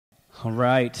All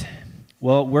right.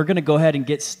 Well, we're going to go ahead and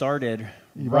get started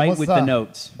right with the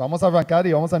notes. Vamos a arrancar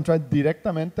y vamos a entrar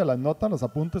directamente a las notas, los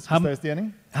apuntes que ustedes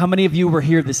tienen. How many of you were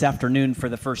here this afternoon for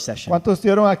the first session? ¿Cuántos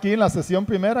estuvieron aquí en la sesión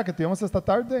primera que tuvimos esta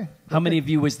tarde? How many of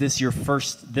you was this your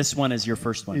first, this one is your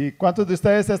first one? ¿Y cuántos de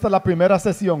ustedes esta es la primera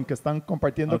sesión que están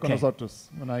compartiendo con Okay. nosotros?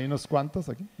 Bueno, hay unos cuantos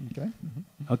aquí. Okay.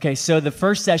 Okay, so the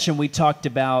first session we talked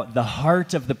about the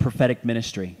heart of the prophetic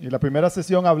ministry. Y la primera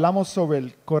sesión hablamos sobre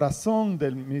el corazón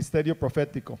del ministerio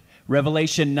profético.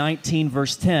 Revelation 19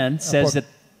 verse 10 says that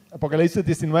Apocalipsis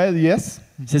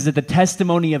 19:10, the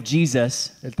testimony of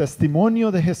Jesus el testimonio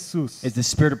de Jesús is the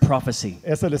spirit of prophecy.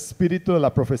 es el espíritu de la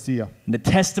profecía. And the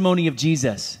testimony of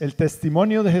Jesus El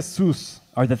testimonio de Jesús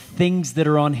are the things that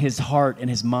are on his heart and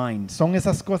his mind. son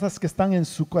esas cosas que están en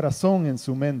su corazón, en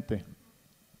su mente.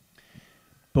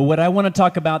 But what I want to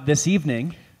talk about this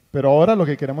evening Pero ahora lo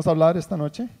que queremos hablar esta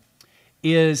noche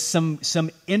is some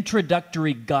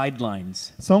introductory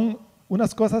guidelines son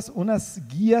unas cosas, unas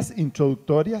guías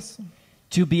introductorias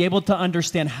to be able to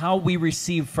understand how we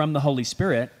receive from the Holy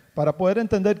Spirit para poder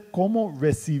entender cómo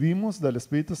recibimos del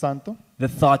Espíritu Santo the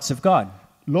thoughts of God.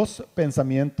 los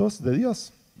pensamientos de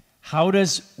Dios. How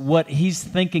does what he's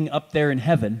thinking up there in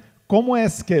heaven ¿Cómo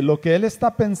es que lo que Él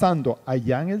está pensando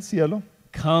allá en el cielo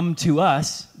come to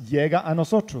us llega a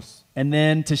nosotros and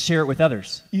then to share it with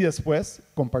others? y después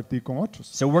compartir con otros?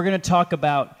 So we're going to talk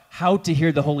about how to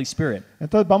hear the Holy Spirit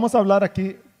Entonces vamos a hablar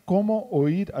aquí cómo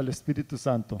oír al Espíritu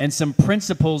Santo and some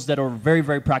principles that are very,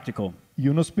 very practical. y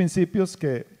unos principios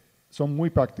que son muy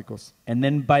prácticos. And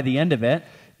then by the end of it,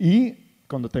 Y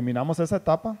cuando terminamos esa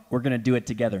etapa, we're going to do it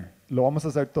together. lo vamos a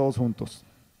hacer todos juntos.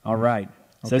 All right.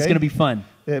 So it's Okay. going to be fun.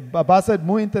 Va a ser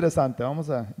muy interesante, vamos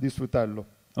a disfrutarlo.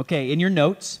 Okay, in your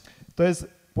notes, Entonces,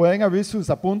 pueden abrir sus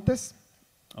apuntes.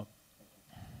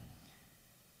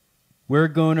 we're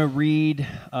going to read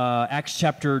Acts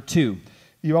chapter 2.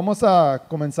 Y vamos a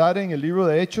comenzar en el libro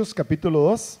de Hechos, capítulo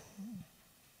 2.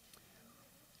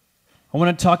 I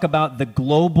want to talk about the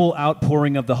global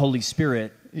outpouring of the Holy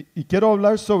Spirit, Y quiero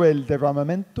hablar sobre el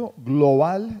derramamiento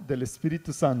global del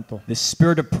Espíritu Santo. the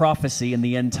spirit of prophecy in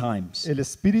the end times. El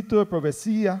espíritu de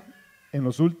profecía en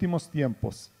los últimos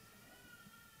tiempos.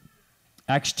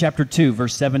 Acts chapter 2,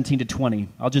 verse 17 to 20.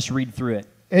 I'll just read through it.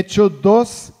 Hechos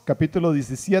 2, capítulo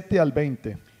 17 al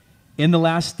 20. In the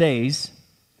last days,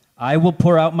 I will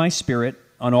pour out my spirit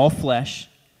on all flesh.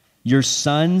 Your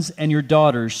sons and your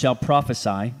daughters shall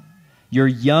prophesy. Your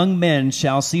young men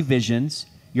shall see visions.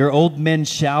 Your old men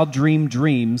shall dream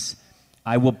dreams.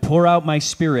 I will pour out my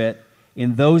spirit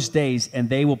in those days, and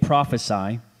they will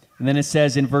prophesy. And then it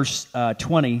says in verse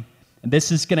 20, and this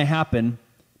is going to happen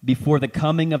before the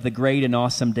coming of the great and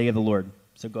awesome day of the Lord.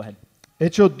 So go ahead.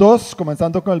 Hechos 2,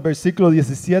 comenzando con el versículo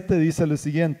 17, dice lo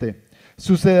siguiente.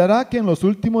 Sucederá que en los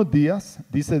últimos días,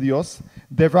 dice Dios,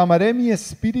 derramaré mi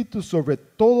espíritu sobre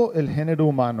todo el género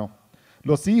humano.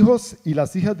 Los hijos y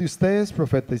las hijas de ustedes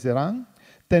profetizarán,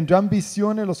 tendrán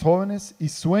visiones los jóvenes y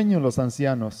sueños los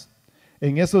ancianos.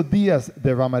 En esos días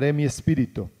derramaré mi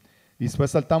espíritu. Y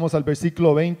después saltamos al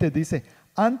versículo 20, dice,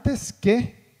 antes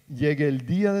que llegue el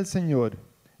día del Señor,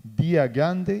 día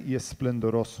grande y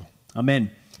esplendoroso.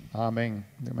 Amen. Amén.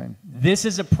 Amén. This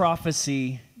is a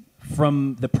prophecy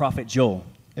from the prophet Joel.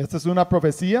 Esta es una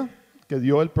profecía que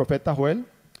dio el profeta Joel.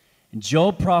 And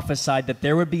Joel prophesied that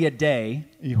there would be a day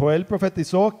Y Joel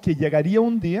profetizó que llegaría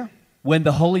un día when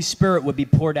the Holy Spirit would be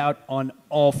poured out on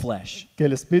all flesh. que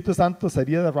el Espíritu Santo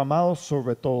sería derramado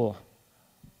sobre todo,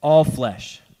 All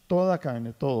flesh. toda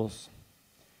carne, todos.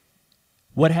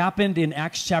 What happened in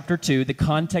Acts chapter 2, the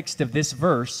context of this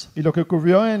verse, Y lo que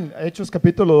ocurrió en Hechos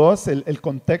capítulo 2, el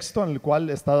contexto en el cual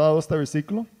está dado este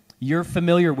versículo, you're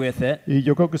familiar with it, y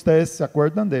yo creo que ustedes se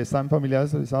acuerdan de estar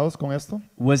familiarizados con esto,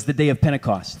 was the day of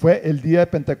Pentecost. fue el día de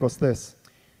Pentecostés.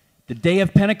 The day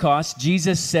of Pentecost,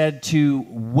 Jesus said to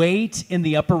wait in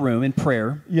the upper room in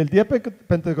prayer Y el día de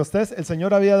Pentecostés el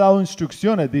Señor había dado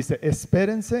instrucciones, dice,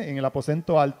 espérense en el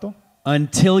aposento alto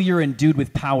until you're endued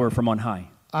with power from on high.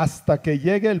 hasta que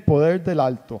llegue el poder del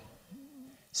alto.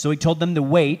 So he told them to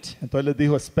wait Entonces les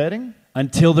dijo, esperen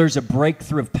until there's a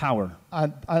breakthrough of power.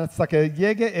 hasta que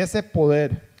llegue ese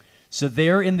poder. So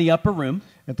they're in the upper room.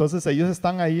 Entonces ellos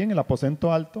están ahí en el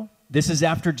aposento alto. This is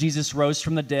after Jesus rose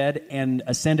from the dead and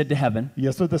ascended to heaven. Y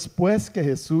esto es después que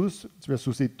Jesús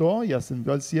resucitó y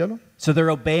ascendió al cielo. So they're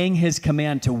obeying his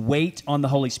command to wait on the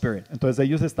Holy Spirit. Entonces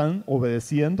ellos están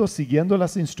obedeciendo, siguiendo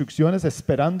las instrucciones,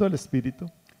 esperando el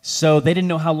Espíritu. So they didn't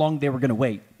know how long they were going to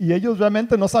wait. Y ellos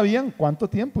realmente no sabían cuánto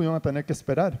tiempo iban a tener que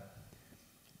esperar.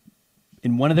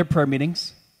 In one of their prayer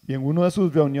meetings, Y en una de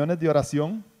sus reuniones de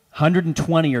oración,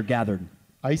 120 are gathered.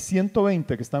 hay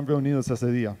 120 que están reunidos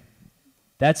ese día.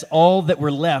 That's all that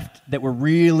were left that were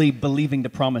really believing the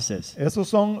promises. Esos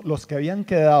son los que habían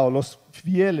quedado, los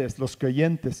fieles, los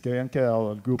creyentes que habían quedado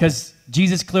del grupo. Because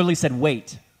Jesus clearly said,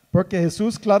 wait. Porque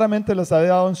Jesús claramente les había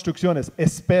dado instrucciones,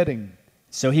 esperen.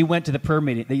 So he went to the prayer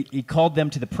meeting. He called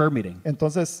them to the prayer meeting.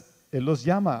 Entonces, Él los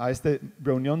llama a esta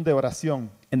reunión de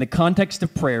oración. In the context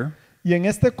of prayer, Y en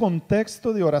este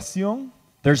contexto de oración,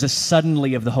 there's a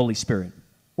suddenly of the Holy Spirit.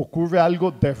 ocurre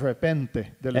algo de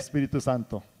repente del Espíritu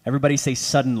Santo. Everybody say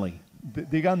suddenly.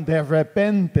 Digan de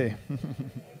repente,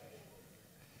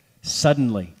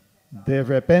 Suddenly. de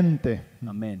repente.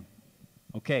 Amen.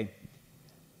 Okay.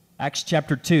 Acts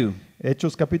chapter 2.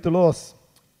 Hechos capítulo 2.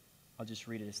 I'll just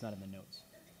read it. It's not in the notes.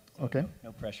 Okay.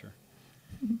 No pressure.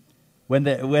 When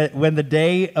the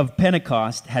day of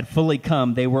Pentecost had fully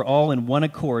come, they were all in one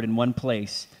accord in one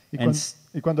place.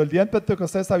 Y cuando el día de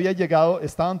Pentecostés había llegado,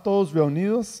 estaban todos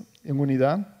reunidos en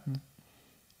unidad.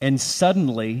 And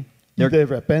suddenly Y de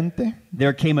repente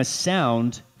there came a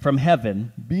sound from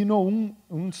heaven vino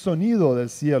un sonido del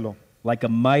cielo, like a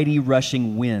mighty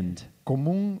rushing wind.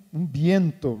 como un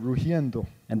viento rugiendo.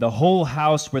 And the whole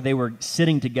house where they were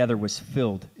sitting together was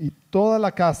filled. Y toda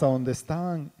la casa donde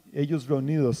estaban ellos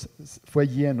reunidos fue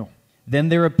lleno. Then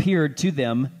there appeared to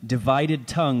them divided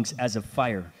tongues as of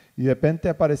fire. Y de repente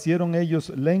aparecieron ellos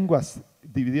lenguas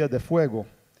divididas de fuego.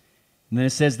 And then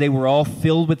it says they were all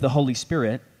filled with the Holy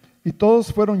Spirit, Y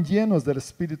todos fueron llenos del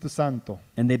Espíritu Santo.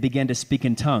 and they began to speak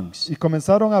in tongues. Y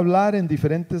comenzaron a hablar en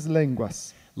diferentes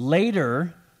lenguas.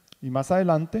 Later, Y más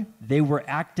adelante, they were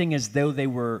acting as though they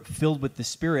were filled with the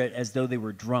Spirit, as though they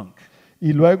were drunk.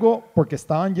 y luego, porque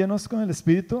estaban llenos con el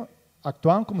Espíritu,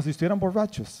 actuaban como si estuvieran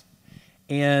borrachos.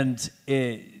 And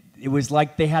it was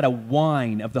like they had a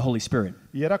wine of the Holy Spirit.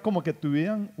 Y era como que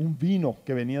tuvieran un vino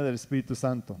que venía del Espíritu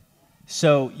Santo.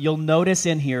 So you'll notice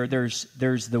in here there's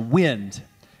the wind,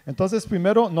 Entonces,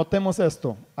 primero notemos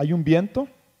esto. Hay un viento,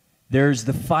 there's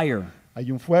the fire,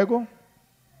 hay un fuego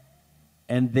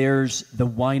and there's the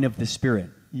wine of the Spirit.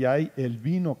 y hay el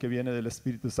vino que viene del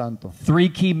Espíritu Santo. Three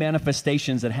key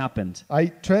manifestations that happened.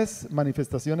 Hay tres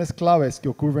manifestaciones claves que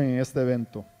ocurren en este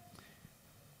evento.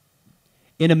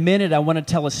 In a minute, I want to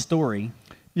tell a story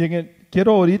Y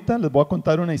quiero ahorita, les voy a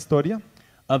contar una historia,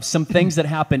 of some things that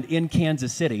happened in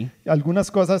Kansas City algunas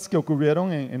cosas que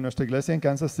ocurrieron en nuestra iglesia en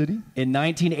Kansas City. in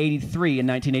 1983 and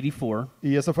 1984,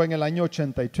 Y eso fue en el año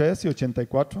 83 y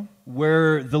 84.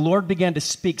 where the Lord began to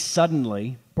speak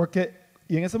suddenly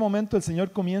Y en ese momento el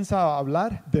Señor comienza a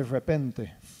hablar de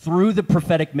repente through the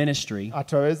prophetic ministry a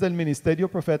través del ministerio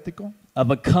profético of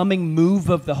a coming move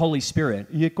of the Holy Spirit.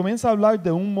 y comienza a hablar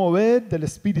de un mover del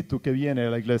Espíritu que viene de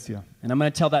la iglesia. And I'm going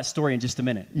to tell that story in just a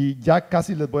minute. Y ya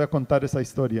casi les voy a contar esa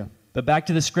historia. But back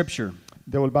to the scripture.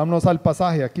 Devolvámonos al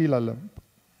pasaje aquí.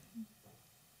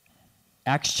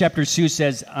 Acts chapter 2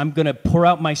 says, I'm going to pour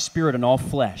out my spirit on all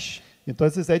flesh.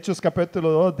 Entonces Hechos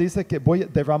capítulo 2 dice que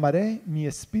derramaré mi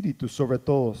espíritu sobre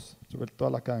todos, sobre toda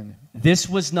la carne. This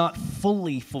was not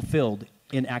fully fulfilled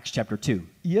in Acts chapter 2.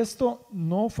 Y esto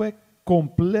no fue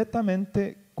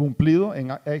completamente cumplido en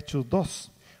Hechos 2.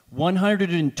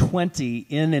 120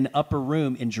 in an upper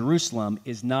room in Jerusalem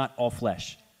is not all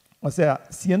flesh. O sea,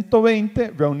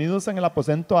 120 reunidos en el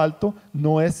aposento alto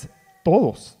no es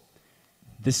todos.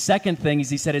 The second thing is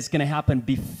he said it's going to happen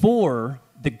before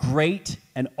the great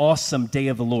and awesome day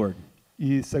of the Lord.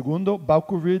 Y segundo, va a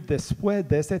ocurrir después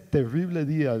de ese terrible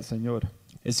día del Señor.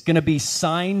 It's going to be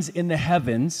signs in the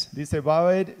heavens Dice, va a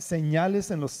haber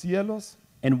señales en los cielos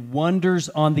and wonders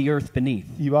on the earth beneath.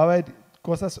 y va a haber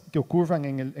cosas que ocurran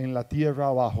en la tierra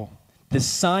abajo. The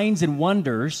signs and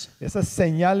wonders Esas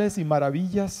señales y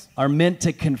maravillas are meant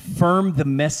to confirm the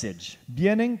message.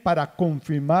 vienen para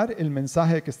confirmar el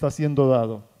mensaje que está siendo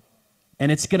dado.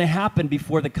 And it's going to happen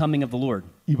before the coming of the Lord.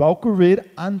 Y va a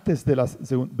ocurrir antes de la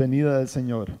venida del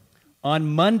Señor. On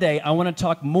Monday, I want to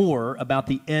talk more about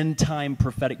the end time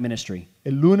prophetic ministry.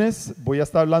 El lunes voy a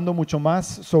estar hablando mucho más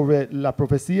sobre la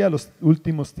profecía de los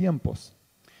últimos tiempos.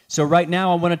 So right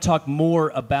now, I want to talk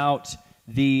more about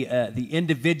the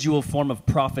individual form of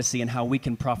prophecy and how we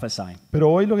can prophesy. Pero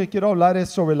hoy lo que quiero hablar es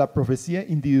sobre la profecía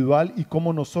individual y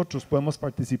cómo nosotros podemos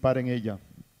participar en ella.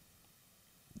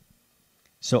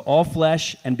 So all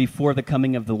flesh and before the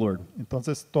coming of the Lord.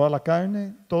 Entonces toda la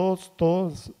carne,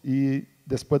 todos y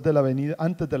después de la venida,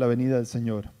 antes de la venida del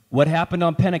Señor. What happened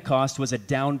on Pentecost was a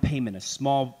down payment, a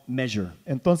small measure.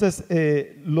 Entonces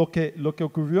lo que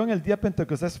ocurrió en el día de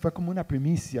Pentecostés fue como una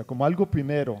primicia, como algo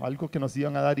primero, algo que nos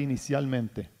iban a dar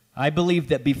inicialmente. I believe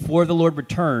that before the Lord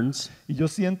returns, Y yo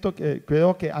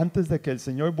creo que antes de que el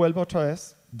Señor vuelva otra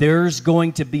vez, there's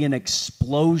going to be an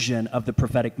explosion of the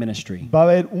prophetic ministry, Va a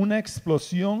haber una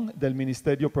explosión del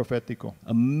ministerio profético.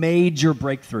 a major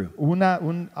breakthrough.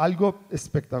 Algo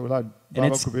espectacular va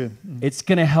And a ocurrir. it's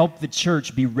going to help the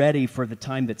church be ready for the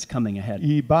time that's coming ahead.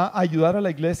 Y va a ayudar a la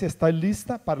iglesia a estar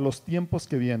lista para los tiempos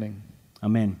que vienen.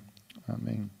 Amen.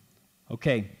 Amén.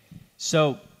 Okay,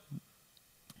 so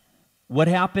what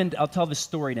happened, I'll tell the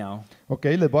story now. Ok,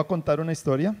 les voy a contar una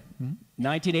historia.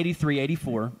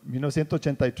 1983-84,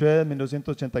 1983,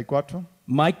 1984.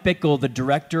 Mike Bickle, the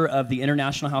director of the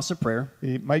International House of Prayer,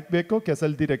 Y Mike Bickle, que es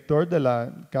el director de la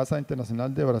Casa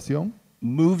Internacional de Oración,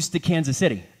 moves to Kansas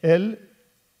City él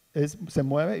se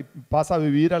mueve y pasa a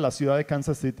vivir a la ciudad de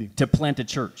Kansas City. to plant a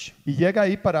church. Y llega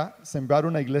ahí para sembrar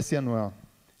una iglesia nueva.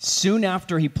 Soon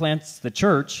after he plants the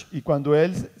church, Y cuando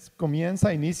él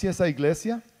inicia esa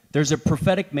iglesia, there's a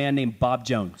prophetic man named Bob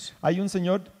Jones. hay un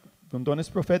señor con dones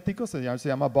proféticos, se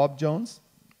llama Bob Jones.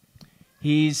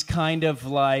 He's kind of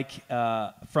like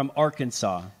from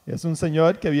Arkansas. Es un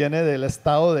señor que viene del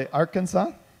estado de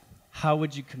Arkansas. How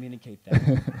would you communicate that?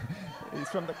 He's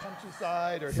from the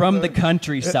countryside. From the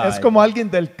countryside. Es como alguien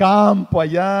del campo,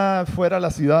 allá fuera de la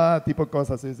ciudad, tipo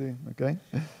cosas así, sí. Okay.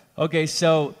 Okay,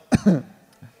 so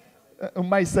Un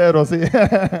maicero, sí.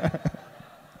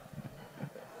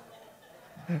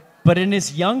 but in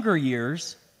his younger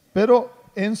years, Pero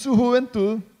en su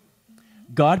juventud,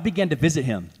 God began to visit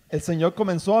him. el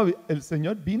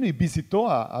Señor vino y visitó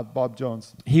a Bob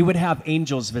Jones. He would have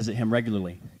angels visit him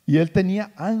regularly. Y él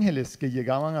tenía ángeles que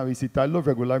llegaban a visitarlo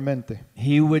regularmente.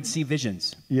 He would see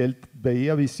visions, Y él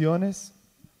veía visiones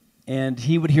and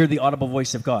he would hear the audible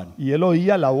voice of God. y él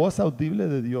oía la voz audible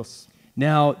de Dios.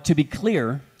 Now, to be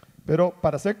clear, Pero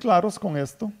para ser claros con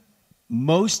esto,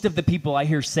 most of the people I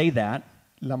hear say that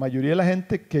la mayoría de la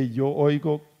gente que yo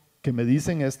oigo que me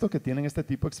dicen esto, que tienen este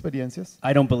tipo de experiencias,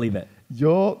 I don't believe it.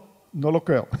 yo no lo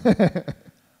creo.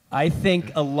 I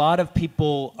think a lot of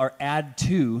people are add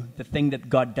to the thing that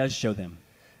God does show them.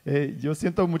 Yo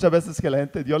siento muchas veces que la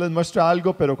gente, Dios les muestra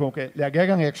algo, pero como que le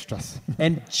agregan extras.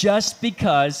 And just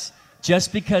because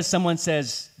someone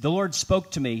says, the Lord spoke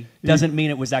to me, doesn't mean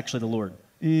it was actually the Lord.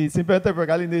 Y simplemente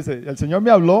porque alguien dice, el Señor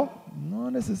me habló, no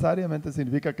necesariamente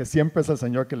significa que siempre es el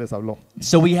Señor que les habló.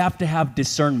 So we have to have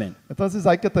discernment. Entonces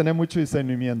hay que tener mucho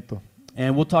discernimiento.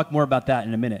 And we'll talk more about that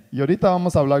in a minute. Y ahorita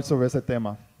vamos a hablar sobre ese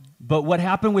tema. But what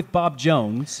happened with Bob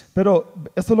Jones, Pero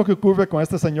esto es lo que ocurre con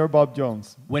este señor Bob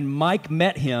Jones. when Mike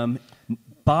met him,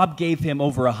 Bob gave him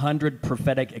over 100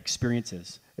 prophetic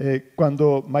experiences.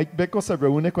 Cuando Mike Bickle se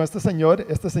reúne con este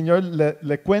señor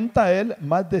le cuenta a él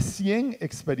más de 100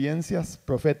 experiencias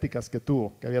proféticas que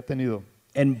había tenido.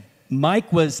 And Mike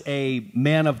was a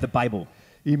man of the Bible.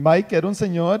 Y Mike era un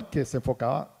señor que se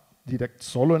enfocaba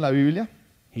solo en la Biblia.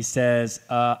 He says,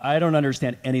 I don't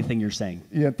understand anything you're saying.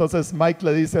 Y entonces Mike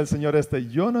le dice al señor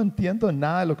yo no entiendo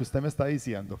nada de lo que usted me está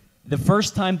diciendo. The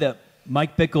first time that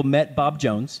Mike Bickle met Bob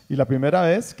Jones, Y la primera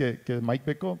vez que Mike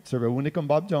Bickle se reúne con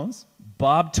Bob Jones,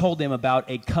 Bob told him about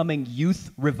a coming youth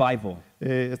revival.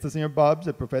 este señor Bob,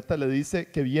 el profeta, le dice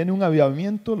que viene un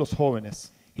avivamiento de los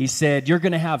jóvenes. He said, you're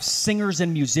going to have singers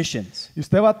and musicians. Y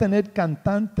usted va a tener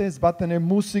cantantes, va a tener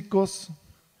músicos.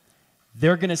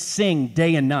 They're going to sing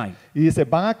day and night. Y dice,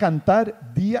 van a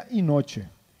cantar día y noche.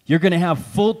 You're going to have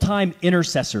full-time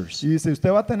intercessors. Y dice,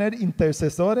 usted va a tener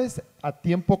intercesores a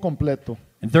tiempo completo.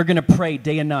 And they're going to pray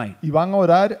day and night. Y van a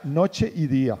orar noche y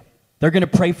día. They're going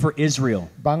to pray for Israel.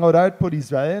 Van a orar por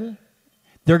Israel.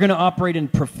 They're going to operate in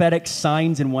prophetic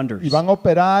signs and wonders. Y van a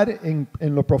operar en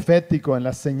lo profético, en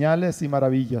las señales y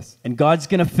maravillas. And God's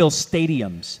going to fill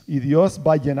stadiums Y Dios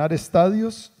va a llenar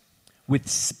estadios with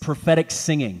prophetic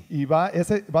singing. y va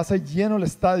a ser lleno el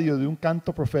estadio de un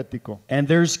canto profético. And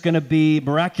there's going to be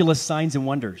miraculous signs and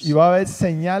wonders, Y va a haber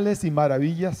señales y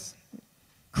maravillas,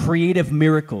 creative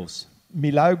miracles,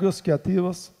 milagros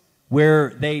creativos,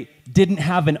 where they didn't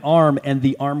have an arm and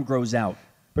the arm grows out.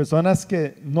 personas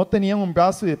que no tenían un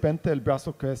brazo y de repente el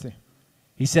brazo crece.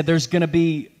 He said there's going to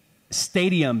be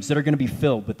stadiums that are going to be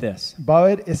filled with this. Va a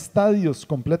haber estadios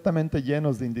completamente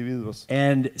llenos de individuos.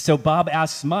 And so Bob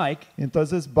asks Mike, Y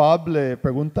entonces Bob le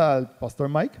pregunta al pastor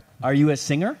Mike are you a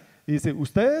singer? y dice,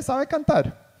 ¿usted sabe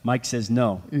cantar? Mike says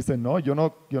no. Y dice, no, yo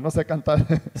no sé cantar.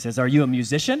 He says, are you a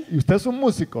musician? ¿Y usted es un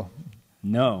músico?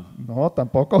 No. No,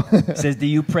 tampoco. He says, do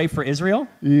you pray for Israel?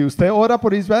 ¿Y usted ora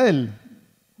por Israel?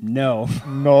 No.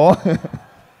 No.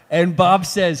 And Bob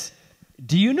says,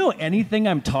 do you know anything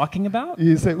I'm talking about? Y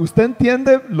dice, ¿usted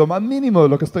entiende lo más mínimo de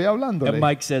lo que estoy hablando? And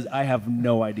Mike says, I have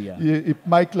no idea. Y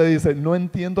Mike le dice, no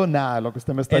entiendo nada de lo que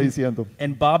usted me está diciendo.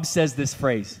 And Bob says this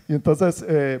phrase. Y entonces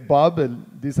Bob él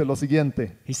dice lo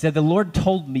siguiente. He said, the Lord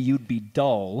told me you'd be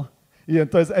dull, Y Y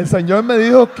entonces el Señor me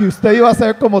dijo que usted iba a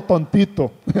ser como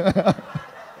tontito,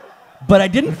 But I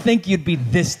didn't think you'd be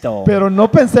this dull. pero no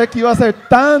pensé que iba a ser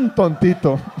tan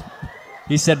tontito.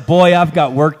 He said, boy, I've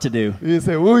got work to do. Y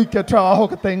dice, uy, qué trabajo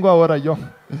que tengo ahora yo.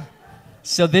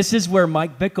 So this is where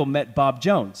Mike Bickle met Bob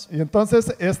Jones. Y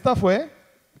entonces esta fue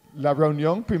la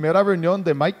primera reunión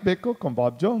de Mike Bickle con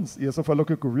Bob Jones. Y eso fue lo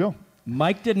que ocurrió.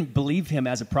 Mike didn't believe him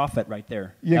as a prophet right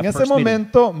there. Y en that ese first meeting.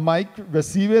 momento Mike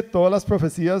recibe todas las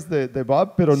profecías de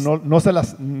Bob, pero no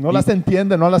las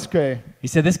entiende, no las cree. He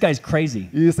said, this guy's crazy.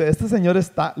 Y dice, este señor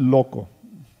está loco.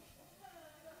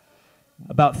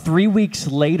 About 3 weeks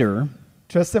later,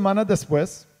 3 semanas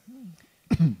después,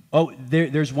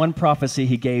 there's one prophecy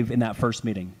he gave in that first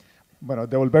meeting. bueno,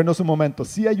 devolvernos un momento.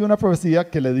 Sí hay una profecía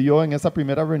que le dio en esa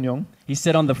primera reunión. He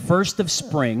said, on the 1st of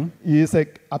spring, Y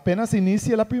dice, apenas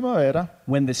inicie la primavera,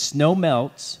 when the snow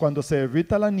melts, cuando se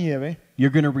derrita la nieve, you're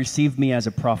going to receive me as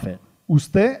a prophet.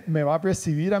 usted me va a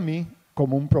recibir a mí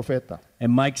como un profeta.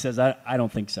 And Mike says, I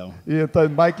don't think so. Y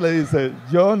entonces Mike le dice,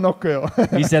 yo no creo.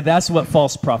 He said, that's what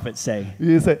false prophets say. Y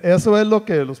dice, eso es lo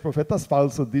que los profetas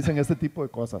falsos dicen, este tipo de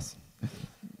cosas.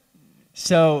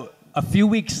 So a few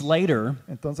weeks later,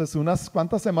 Entonces, unas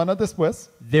cuantas semanas después,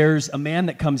 there's a man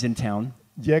that comes in town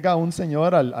llega un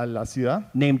señor a la ciudad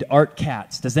named Art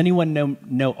Katz. Does anyone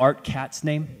know Art Katz's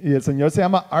name? y el señor se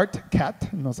llama Art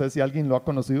Cat. No sé si alguien lo ha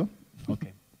conocido.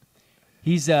 Okay.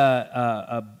 He's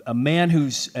a man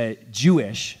who's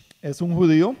Jewish Es un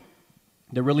judío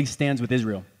that really stands with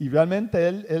Israel. y realmente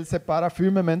él se para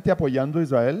firmemente apoyando a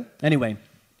Israel. Anyway,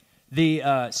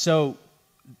 so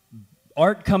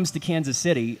Art comes to Kansas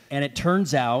City, and it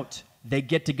turns out they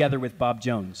get together with Bob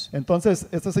Jones. Entonces,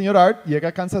 este señor Art llega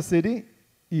a Kansas City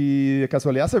y de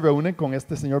casualidad se reúnen con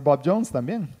este señor Bob Jones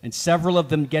también. And several of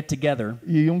them get together.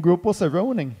 Y un grupo se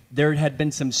reúnen. There had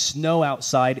been some snow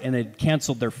outside, and they'd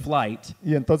canceled their flight.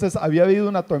 Y entonces había habido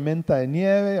una tormenta de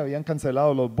nieve, habían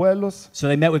cancelado los vuelos. So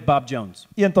they met with Bob Jones.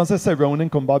 Y entonces se reúnen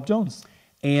con Bob Jones.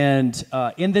 And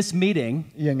in this meeting,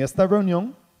 Y en esta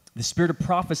reunión, the spirit of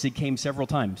prophecy came several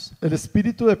times. el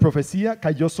espíritu de profecía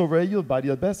cayó sobre ellos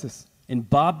varias veces. And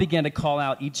Bob began to call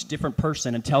out each different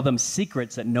person and tell them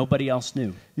secrets that nobody else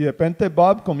knew. Y de repente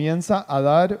Bob comienza a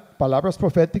dar palabras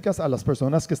proféticas a las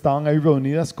personas que estaban ahí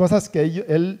reunidas, cosas que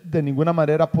él de ninguna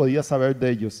manera podía saber de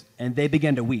ellos. And they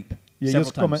began to weep Y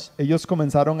several times. ellos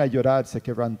comenzaron a llorar, se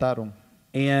quebrantaron.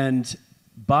 And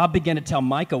Bob began to tell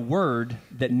Mike a word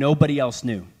that nobody else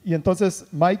knew. Y entonces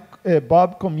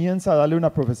Bob comienza a darle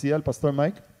una profecía al pastor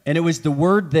Mike. And it was the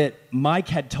word that Mike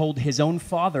had told his own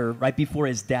father right before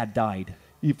his dad died.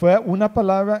 Y fue una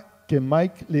palabra que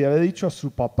Mike le había dicho a su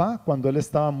papá cuando él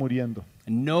estaba muriendo.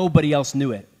 And nobody else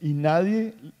knew it. Y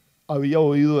nadie había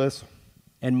oído eso.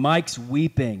 And Mike's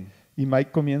weeping. Y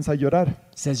Mike comienza a llorar.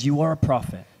 Says, you are a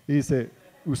prophet. Y dice,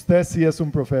 usted sí es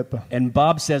un profeta. And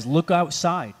Bob says, look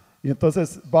outside. Y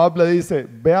entonces Bob le dice,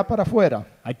 vea para afuera.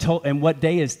 And what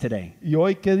day is today? ¿Y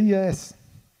hoy qué día es?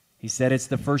 He said, it's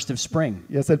the 1st of spring.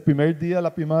 Y es el primer día de la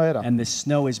primavera. And the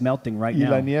snow is melting right Y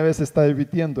la now. nieve se está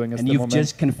derritiendo en And este you've momento.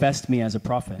 just confessed me as a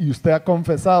prophet. Y usted ha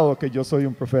confesado que yo soy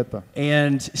un profeta.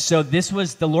 And so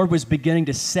the Lord was beginning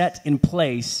to set in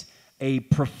place a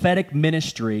prophetic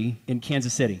ministry in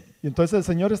Kansas City. Y entonces el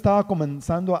Señor estaba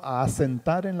comenzando a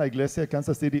asentar en la iglesia de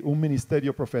Kansas City un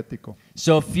ministerio profético.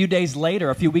 So a few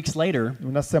weeks later,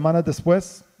 Unas semanas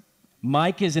después,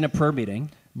 Mike is in a prayer meeting,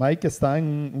 Mike está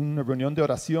en una reunión de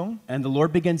oración. and the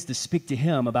Lord begins to speak to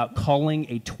him about calling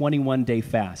a 21-day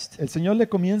fast. El Señor le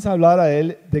comienza a hablar a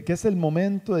él de que es el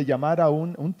momento de llamar a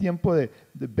un tiempo de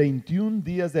 21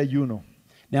 días de ayuno.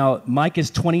 Now, Mike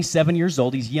is 27 years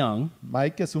old. He's young,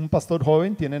 Mike es un pastor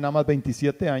joven, tiene nada más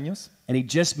 27 años and he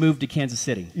just moved to Kansas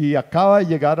City. y acaba de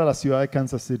llegar a la ciudad de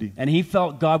Kansas City. And he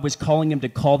felt God was calling him to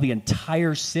call the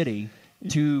entire city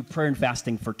to prayer and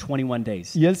fasting for 21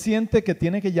 days. Y él siente que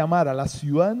tiene que llamar a la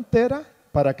ciudad entera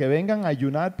para que vengan a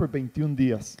ayunar por 21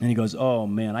 días. And he goes, oh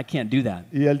man, I can't do that.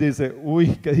 Y él dice,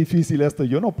 uy, qué difícil esto,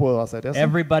 yo no puedo hacer eso.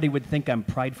 Everybody would think I'm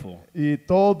prideful. Y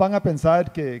todos van a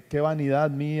pensar que qué vanidad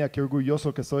mía, qué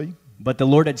orgulloso que soy. But the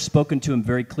Lord had spoken to him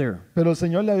very clear. Pero el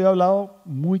Señor le había hablado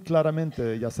muy claramente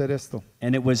de hacer esto.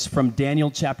 And it was from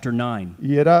Daniel chapter 9.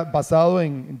 Y era basado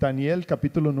en Daniel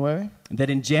capítulo 9. That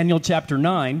in Daniel chapter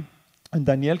 9, En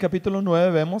Daniel capítulo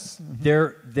 9 vemos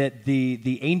that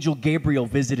the angel Gabriel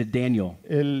visited Daniel.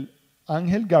 el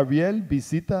ángel Gabriel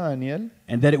visita a Daniel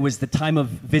And that it was the time of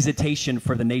visitation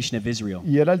for the nation of Israel.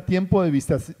 y era el tiempo de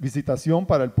visitación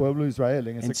para el pueblo de Israel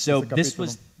en And so ese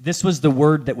capítulo. this was the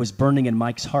word that was burning in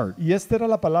Mike's heart. Y esta era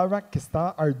la palabra que estaba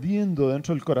ardiendo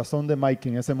dentro del corazón de Mike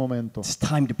en ese momento. It's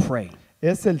time to pray.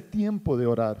 Es el tiempo de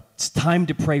orar. It's time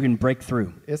to pray and break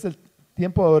through. Es el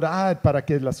tiempo de orar para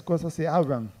que las cosas se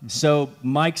abran. So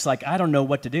Mike's like, I don't know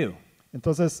what to do.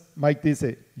 Entonces Mike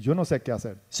dice, yo no sé qué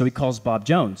hacer. So he calls Bob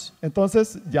Jones.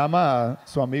 Entonces llama a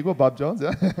su amigo Bob Jones.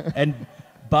 ¿Ya? And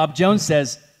Bob Jones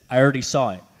says, I already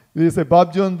saw it. Y dice,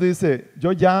 Bob Jones dice,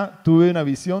 yo ya tuve una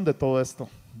visión de todo esto.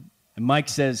 And Mike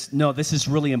says, no, this is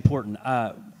really important.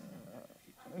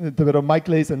 Pero Mike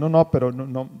le dice, no, pero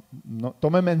no,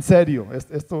 tómeme en serio.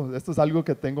 Esto es algo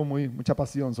que tengo mucha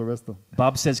pasión sobre esto.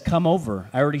 Bob says, come over.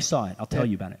 I already saw it. I'll tell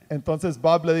you about it. Entonces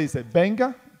Bob le dice,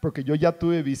 venga, porque yo ya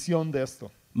tuve visión de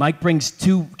esto. Mike brings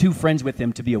two friends with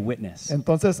him to be a witness.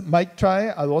 Entonces Mike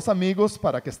trae a 2 amigos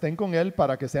para que estén con él,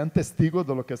 para que sean testigos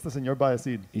de lo que este señor va a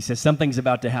decir. He says, something's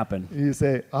about to happen. Y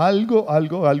dice, algo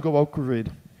va a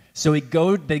ocurrir. So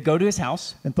they go to his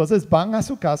house, Entonces van a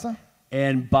su casa.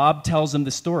 and Bob tells them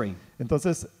the story.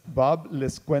 Entonces Bob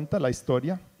les cuenta la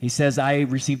historia. He says, I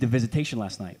received a visitation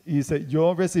last night. Y dice,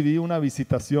 yo recibí una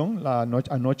visitación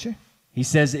anoche He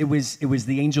says it was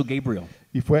the angel Gabriel.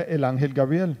 y fue el ángel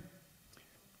Gabriel.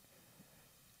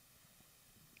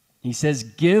 He says,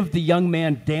 give the young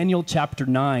man Daniel chapter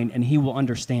 9 and he will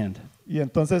understand. Y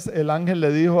entonces el ángel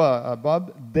le dijo a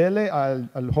Bob, dele al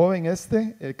joven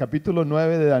el capítulo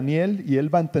 9 de Daniel y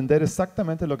él va a entender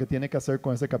exactamente lo que tiene que hacer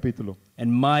con ese capítulo.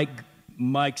 And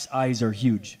Mike's eyes are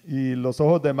huge. Y los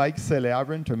ojos de Mike se le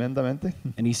abren tremendamente.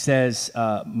 And he says,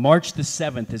 March the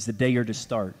 7th is the day you're to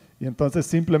start. Y entonces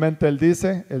simplemente él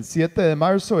dice, el 7 de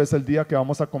marzo es el día que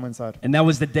vamos a comenzar. And that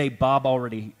was the day Bob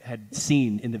already had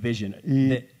seen in the vision.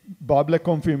 Y Bob le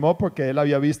confirmó porque él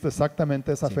había visto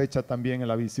exactamente esa fecha también en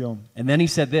la visión. And then he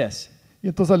said this, Y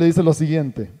entonces le dice lo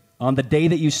siguiente, on the day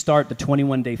that you start the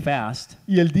 21-day fast,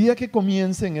 y el día que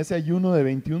comiencen ese ayuno de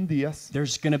 21 días,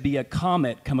 there's going to be a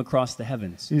comet come across the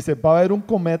heavens, dice, va a haber un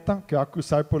cometa que va a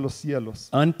cruzar por los cielos.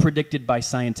 unpredicted by Y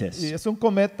scientists. es un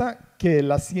cometa que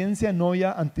la ciencia no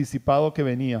había anticipado que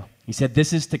venía. He said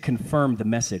this is to confirm the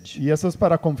message Y eso es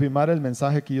para confirmar el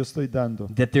mensaje que yo estoy dando,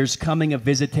 that there's coming a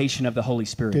visitation of the Holy que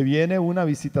Spirit, viene una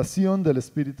visitación del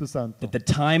Espíritu Santo, that the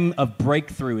time of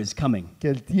breakthrough is coming. que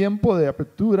el tiempo de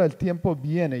apertura, el tiempo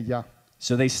viene ya.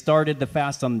 So they started the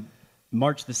fast on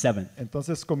March the 7th,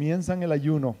 Entonces comienzan el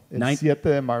ayuno el Nine- 7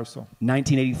 de marzo,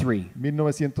 1983.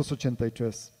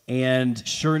 1983. And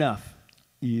sure enough,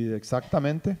 Y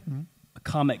exactamente, a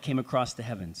comet came across the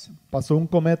heavens, pasó un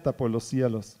cometa por los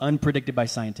cielos. unpredicted by Y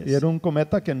scientists. era un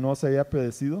cometa que no se había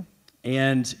predecido.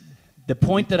 And the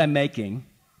point that I'm making,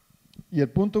 Y el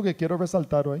punto que quiero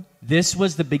resaltar hoy, this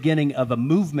was the beginning of a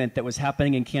movement that was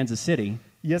happening in Kansas City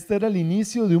y este era el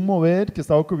inicio de un mover que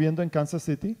estaba ocurriendo en Kansas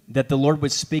City, that the Lord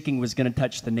was speaking was going to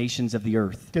touch the nations of the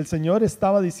earth. que el Señor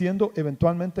estaba diciendo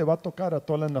eventualmente va a tocar a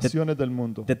todas las naciones del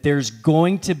mundo, That there's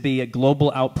going to be a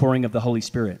global outpouring of the Holy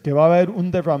Spirit. que va a haber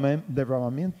un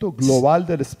derramamiento global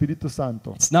del Espíritu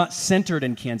Santo. It's not centered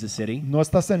in Kansas City, No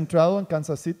está centrado en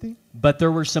Kansas City, but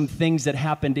there were some things that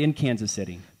happened in Kansas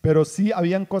City pero sí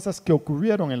habían cosas que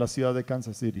ocurrieron en la ciudad de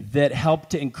Kansas City, that helped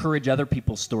to encourage other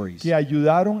people's stories. que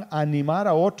ayudaron a animar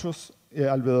a otros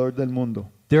alrededor del mundo.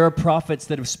 There are prophets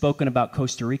that have spoken about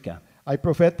Costa Rica. Hay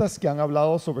profetas que han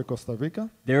hablado sobre Costa Rica,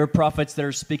 There are prophets that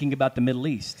are speaking about the Middle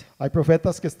East. hay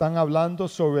profetas que están hablando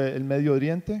sobre el Medio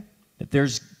Oriente, That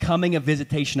there's coming a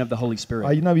visitation of the Holy hay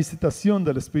Spirit. una visitación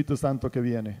del Espíritu Santo que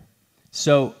viene.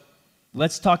 So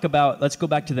let's go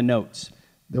back to the notes.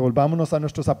 Devolvámonos a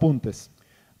nuestros apuntes.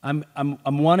 I'm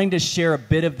wanting to share a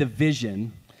bit of the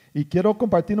vision Y quiero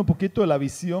compartir un poquito de la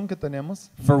visión que tenemos.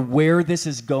 for where this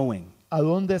is going. ¿A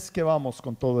dónde es que vamos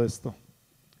con todo esto?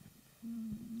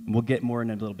 We'll get more in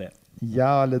a little bit. Y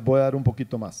ya les voy a dar un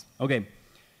poquito más. Okay.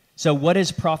 So what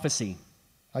is prophecy?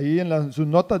 Ahí en sus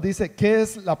notas dice, ¿qué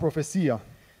es la profecía?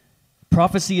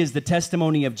 Prophecy is the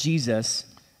testimony of Jesus,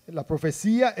 La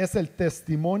profecía es el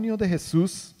testimonio de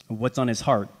Jesús, of what's on his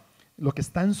heart. lo que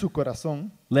está en su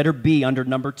corazón. Letter B under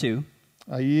number 2.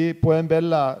 Ahí pueden ver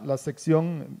la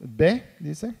sección B,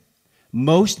 dice.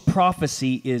 Most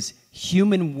prophecy is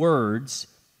human words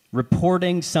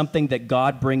reporting something that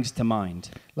God brings to mind.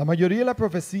 La mayoría de las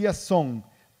profecías son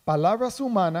palabras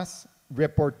humanas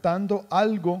reportando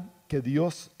algo que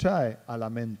Dios trae a la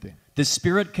mente. The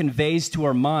Spirit conveys to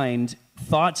our mind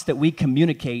thoughts that we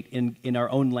communicate in our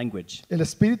own language. El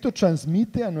Espíritu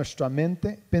transmite a nuestra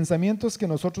mente pensamientos que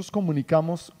nosotros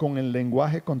comunicamos con el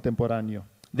lenguaje contemporáneo.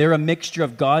 They're a mixture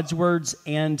of God's words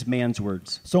and man's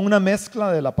words. Son una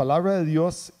mezcla de la palabra de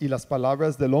Dios y las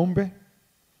palabras del hombre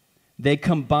They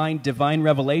combine divine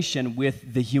revelation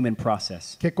with the human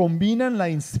process. que combinan la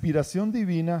inspiración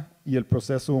divina y el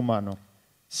proceso humano.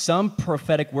 Some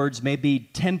prophetic words may be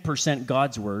 10%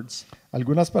 God's words,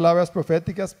 Algunas palabras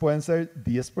proféticas pueden ser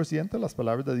 10% las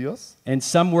palabras de Dios and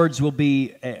some words will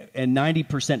be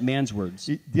 90% man's words.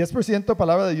 y 10%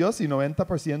 palabra de Dios y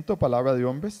 90% palabra de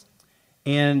hombres.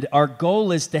 And our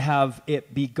goal is to have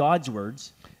it be God's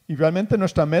words, Y realmente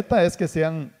nuestra meta es que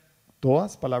sean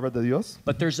todas palabras de Dios,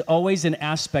 but there's always an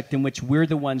aspect in which we're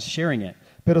the ones sharing it.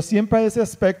 pero siempre hay ese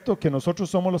aspecto que nosotros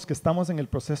somos los que estamos en el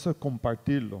proceso de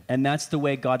compartirlo. And that's the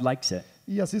way God likes it.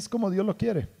 Y así es como Dios lo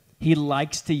quiere. He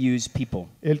likes to use people,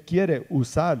 Él quiere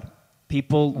usar,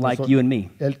 people a like nosotros. you and me.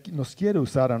 Él nos quiere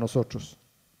usar a nosotros.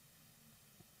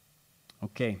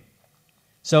 Okay.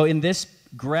 So in this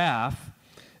graph,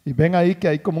 Y ven ahí que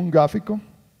hay como un gráfico.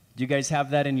 do you guys have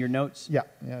that in your notes? Yeah,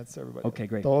 it's everybody. Okay,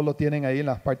 great. Todo lo tienen ahí en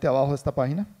la parte de abajo de esta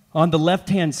página. On the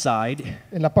left-hand side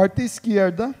En la parte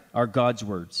izquierda are God's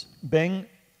words. ven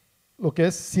lo que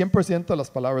es 100% de las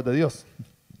palabras de Dios.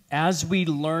 As we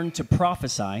learn to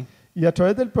prophesy, Y a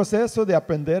través del proceso de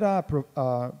aprender a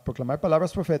proclamar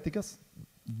palabras proféticas,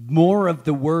 more of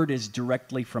the word is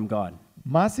directly from God.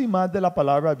 más y más de la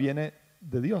palabra viene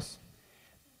de Dios.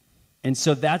 And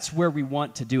so that's where we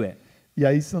want to do it. Y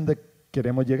ahí es donde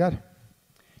queremos llegar.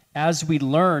 As we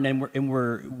learn and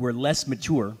we're less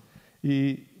mature,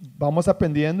 Y vamos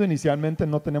aprendiendo, inicialmente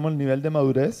no tenemos el nivel de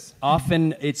madurez.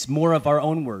 often it's more of our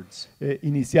own words.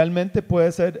 Inicialmente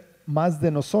puede ser más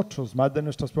de nosotros, más de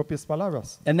nuestras propias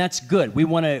palabras. And that's good. We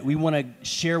want to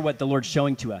share what the Lord's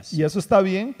showing to us. Y eso está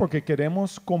bien porque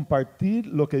queremos compartir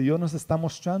lo que Dios nos está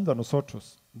mostrando a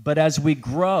nosotros. But as we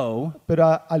grow,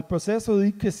 Pero al proceso de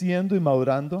ir creciendo y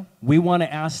madurando, we want to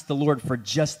ask the Lord for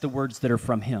just the words that are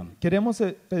from Him. queremos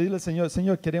pedirle al Señor,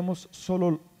 Señor, queremos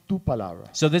solo tu palabra.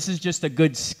 So this is just a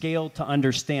good scale to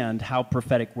understand how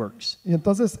prophetic works. Y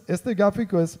entonces este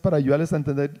gráfico es para ayudarles a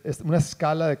entender una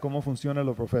escala de cómo funciona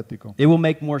lo profético. It will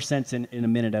make more sense in a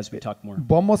minute as we talk more.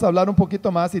 Vamos a hablar un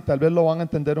poquito más y tal vez lo van a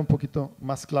entender un poquito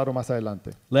más claro más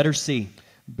adelante. Letter C.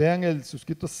 Vean el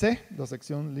suscrito C, la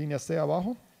sección línea C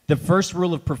abajo. The first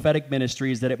rule of prophetic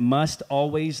ministry is that it must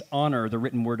always honor the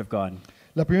written word of God.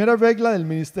 La primera regla del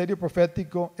ministerio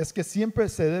profético es que siempre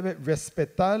se debe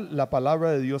respetar la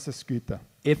palabra de Dios escrita.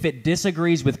 If it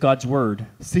disagrees with God's word,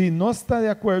 Si no está de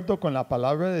acuerdo con la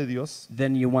palabra de Dios,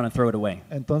 then you want to throw it away.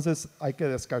 entonces hay que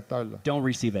descartarla. Don't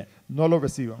receive it. No lo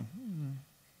reciban.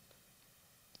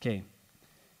 Okay.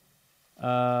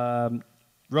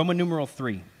 Roman numeral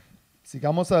 3.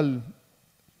 Sigamos al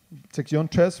sección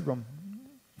 3.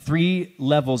 3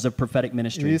 levels of prophetic Y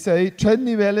ministry. dice ahí 3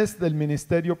 niveles del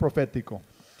ministerio profético.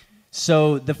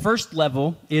 So the first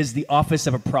level is the office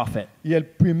of a prophet. Y el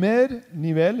primer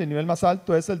nivel, el nivel más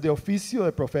alto, es el de oficio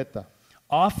de profeta.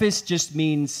 Office just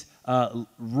means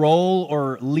role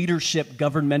or leadership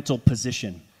governmental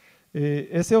position.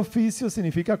 Ese oficio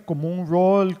significa como un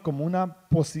rol, como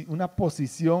una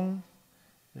posición.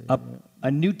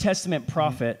 A New Testament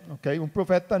prophet Okay, un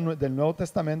profeta del Nuevo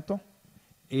Testamento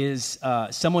is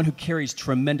someone who carries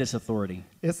tremendous authority.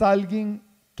 es alguien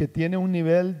que tiene un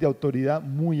nivel de autoridad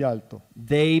muy alto.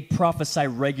 They prophesy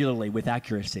regularly with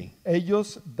accuracy.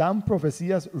 Ellos dan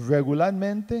profecías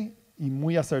regularmente y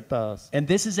muy acertadas. And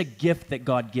this is a gift that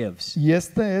God gives. Y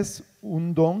este es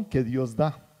un don que Dios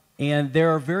da. And there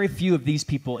are very few of these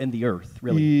people in the earth,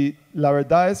 really. Y la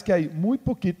verdad es que hay muy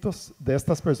poquitos de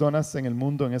estas personas en el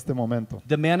mundo en este momento.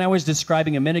 The man I was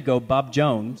describing a minute ago, Bob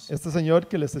Jones, Este señor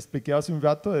que les expliqué hace un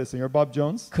rato, el señor Bob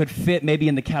Jones, could fit maybe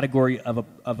in the category of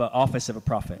an office of a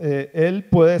prophet. él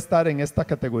puede estar en esta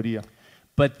categoría.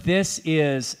 But this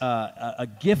is a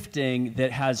gifting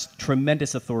that has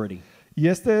tremendous authority. Y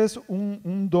este es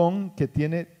un don que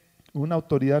tiene una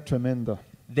autoridad tremenda.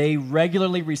 They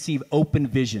regularly receive open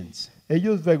visions.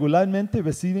 Ellos regularmente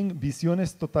reciben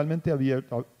visiones totalmente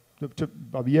abiertas.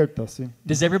 ¿Sí?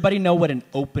 Does everybody know what an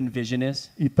open vision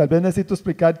is? Y tal vez necesito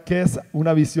explicar qué es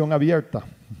una visión abierta.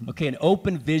 Okay, an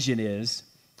open vision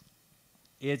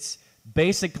it's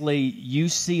basically you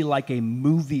see like a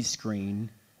movie screen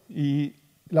Y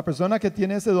la persona que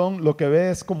tiene ese don lo que ve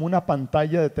es como una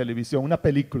pantalla de televisión, una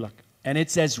película. and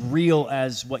it's as real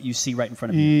as what you see right in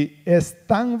front of you. Y es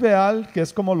tan real que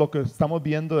es como lo que estamos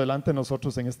viendo delante de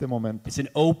nosotros en este momento. It's an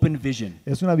open vision.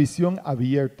 Es una visión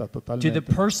abierta To the totalmente.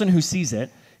 person who sees it,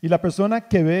 Y la persona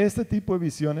que ve este tipo de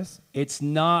visiones it's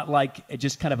not like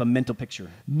just kind of a mental picture.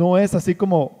 no es así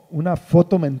como una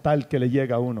foto mental que le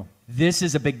llega a uno. This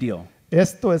is a big deal.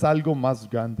 Esto es algo más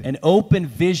grande. An open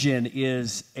vision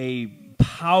is a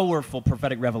powerful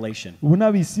prophetic revelation. Una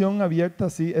visión abierta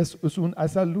sí es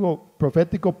algo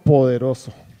profético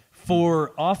poderoso.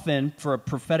 For a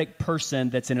prophetic person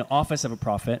that's in an office of a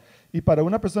prophet, Y para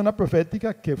una persona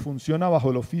profética que funciona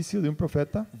bajo el oficio de un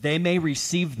profeta, they may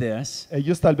receive this,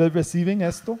 ellos tal vez reciben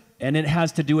esto and it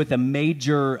has to do with a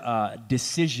major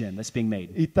decision that's being made.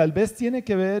 y tal vez tiene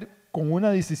que ver con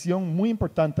una decisión muy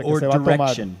importante que Or se va a tomar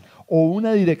direction. o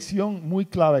una dirección muy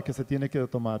clave que se tiene que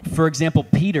tomar. For example,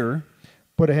 Peter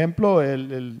Por ejemplo,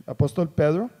 el apóstol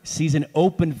Pedro, sees an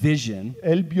open vision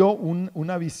él vio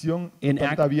una visión In totalmente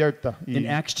Act- abierta. Y in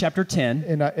Acts chapter 10,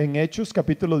 en Hechos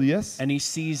capítulo 10, and he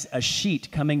sees a sheet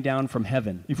coming down from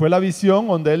heaven, y fue la visión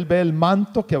donde él ve el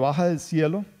manto que baja del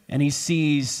cielo and he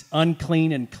sees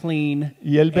unclean and clean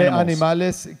y él ve animals.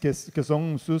 animales que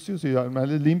son sucios y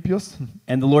animales limpios.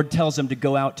 And the Lord tells him to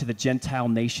go out to the Gentile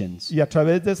nations, Y a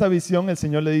través de esa visión el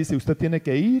Señor le dice, usted tiene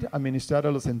que ir a ministrar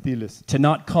a los gentiles to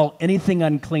not call anything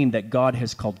unclean that God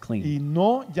has called clean. y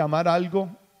no llamar algo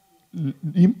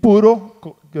impuro,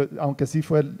 aunque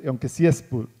sí es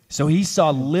puro. So he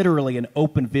saw literally an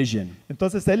open vision.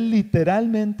 Entonces él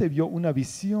literalmente vio una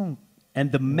visión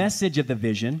And the message of the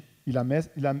vision y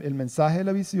el mensaje de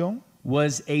la visión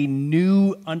was a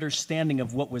new understanding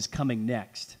of what was coming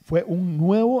next. fue un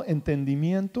nuevo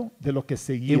entendimiento de lo que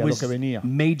seguía, It lo was que venía.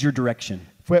 major direction.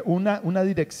 Fue una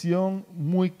dirección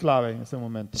muy clave en ese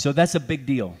momento. So that's a big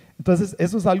deal. Entonces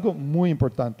eso es algo muy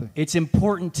importante. It's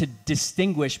important to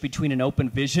distinguish between an open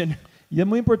vision Y es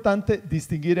muy importante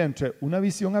distinguir entre una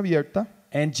visión abierta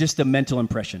and just a mental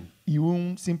impression, y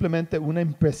simplemente una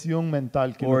impresión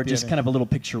mental que uno or just tiene. kind of a little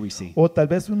picture we see. O tal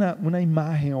vez una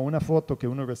imagen o una foto que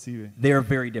uno recibe. They are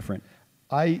very different.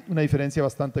 Hay una diferencia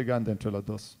bastante grande entre las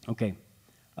dos. Okay.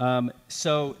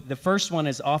 So the first one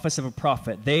is office of a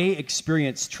prophet. They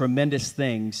experience tremendous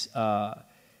things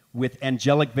with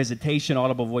angelic visitation,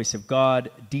 audible voice of God,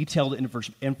 detailed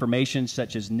information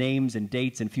such as names and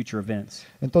dates and future events.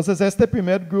 Entonces este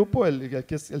primer grupo, el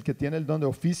que tiene el don de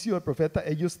oficio de profeta,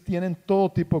 ellos tienen todo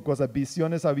tipo de cosas,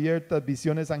 visiones abiertas,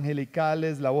 visiones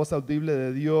angelicales, la voz audible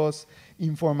de Dios,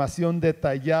 información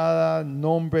detallada,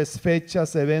 nombres,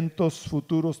 fechas, eventos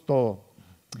futuros, todo.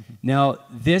 Now,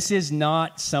 this is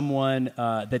not someone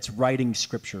that's writing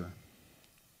scripture.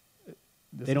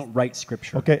 They don't write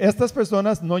scripture. Okay, estas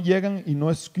personas no llegan y no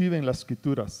escriben las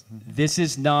escrituras. This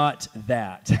is not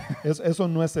that. Eso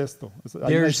no es esto. Hay una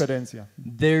There's, diferencia.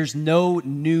 there's no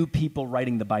new people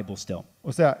writing the Bible still.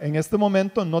 O sea, en este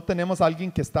momento no tenemos a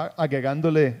alguien que está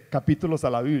agregándole capítulos a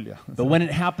la Biblia. But when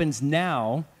it happens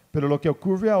now, Pero lo que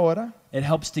ocurre ahora, it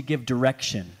helps to give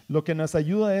direction. lo que nos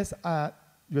ayuda es a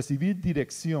recibir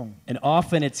dirección. And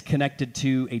often it's connected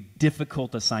to a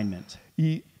difficult assignment.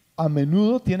 Y a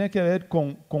menudo tiene que ver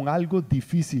con algo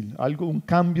difícil, un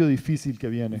cambio difícil que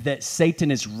viene. That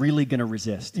Satan is really going to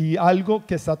resist. Y algo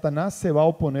que Satanás se va a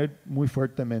oponer muy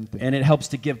fuertemente. And it helps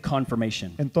to give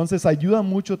confirmation. Entonces ayuda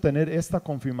mucho tener esta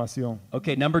confirmación.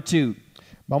 Okay, number 2.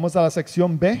 Vamos a la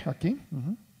sección B aquí.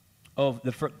 Oh,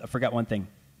 I forgot one thing.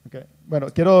 Okay. Bueno,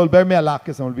 quiero volverme a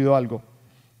que se me olvidó algo.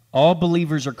 All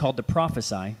believers are called to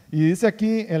prophesy, Y dice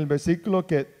aquí en el versículo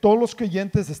que todos los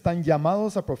creyentes están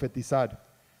llamados a profetizar.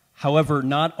 however,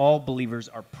 not all believers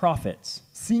are prophets.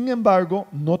 Sin embargo,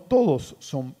 no todos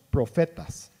son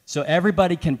profetas. So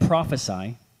everybody can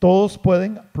prophesy, Todos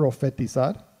pueden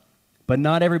profetizar, but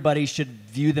not everybody should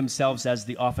view themselves as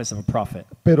the office of a prophet.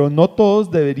 pero no todos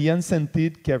deberían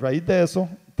sentir que a raíz de eso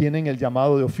tienen el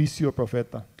llamado de oficio de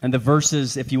profeta. And the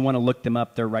verses, if you want to look them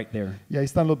up, they're right there. Y ahí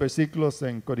están los versículos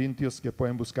en Corintios que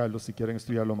pueden buscarlos si quieren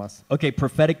estudiarlo más. Okay,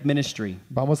 prophetic ministry.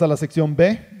 Vamos a la sección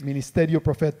B, Ministerio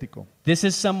Profético. This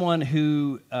is someone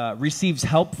who receives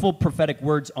helpful prophetic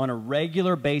words on a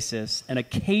regular basis and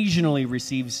occasionally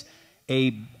receives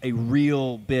a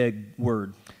real big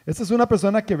word. Esta es una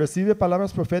persona que recibe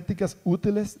palabras proféticas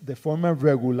útiles de forma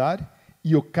regular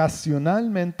y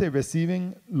ocasionalmente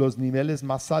reciben los niveles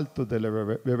más altos de la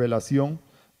revelación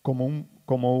como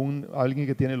alguien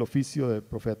que tiene el oficio de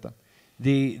profeta.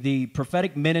 The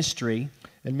prophetic ministry,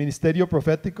 El ministerio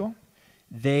profético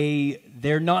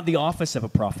they're not the office of a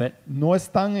prophet, no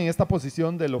están en esta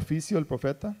posición del oficio del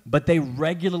profeta, but they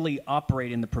regularly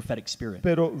operate in the prophetic spirit.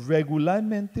 pero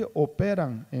regularmente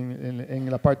operan en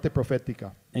la parte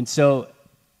profética. And so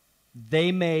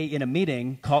they may, in a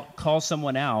meeting, call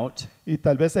someone out, Y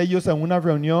tal vez ellos en una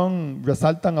reunión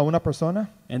resaltan a una persona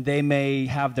and they may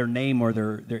have their name or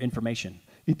their information.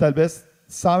 y tal vez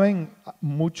saben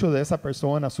mucho de esa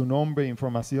persona, su nombre,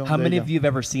 información How de many ella. of you have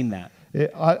ever seen that?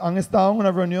 ¿Han estado en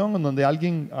una reunión en donde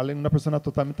una persona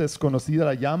totalmente desconocida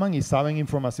la llaman y saben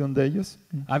información de ellos?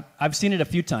 I've seen it a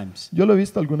few times, Yo lo he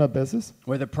visto algunas veces.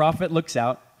 where the prophet looks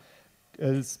out,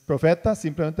 El profeta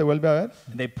simplemente vuelve a ver,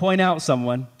 and they point out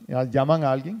someone, llaman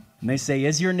a alguien and they say,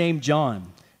 "Is your name John?"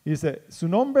 Y dice, su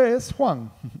nombre es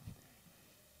Juan.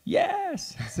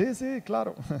 Yes. Sí, sí,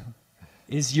 claro.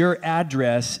 Is your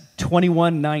address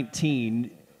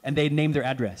 2119? And they name their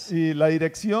address. Y la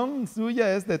dirección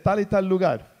suya es de tal y tal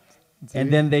lugar. Sí.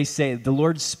 And then they say, the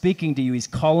Lord's speaking to you. He's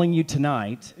calling you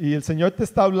tonight Y el Señor te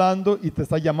está hablando y te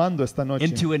está llamando esta noche.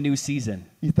 into a new season.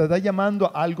 Y te está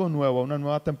llamando a algo nuevo, a una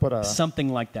nueva temporada. Something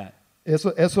like that.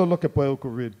 Eso es lo que puede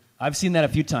ocurrir. I've seen that a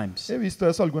few times. He visto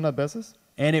eso algunas veces.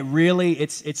 And it really,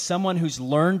 it's someone who's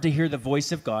learned to hear the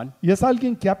voice of God. Y es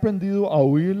alguien que ha aprendido a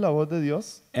oír la voz de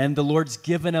Dios. And the Lord's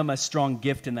given them a strong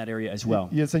gift in that area as well.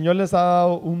 Y el Señor les ha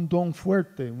dado un don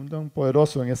fuerte, un don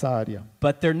poderoso en esa área.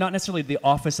 But they're not necessarily the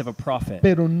office of a prophet.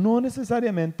 Pero no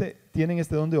necesariamente tienen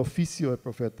este don de oficio de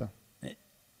profeta.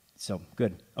 So,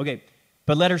 good. Okay,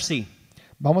 but letter C,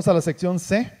 Vamos a la sección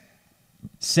C.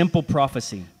 simple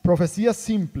prophecy. Profecía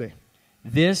simple.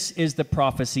 This is the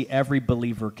prophecy every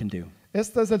believer can do.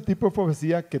 Este es el tipo de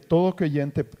profecía que todo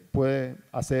creyente puede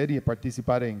hacer y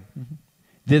participar en.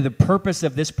 The purpose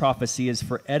of this prophecy is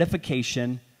for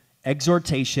edification,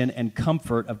 exhortation, and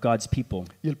comfort of God's people.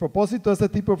 Y el propósito de este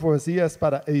tipo de profecía es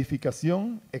para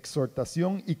edificación,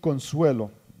 exhortación y consuelo.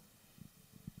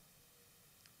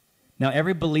 Now,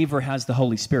 every believer has the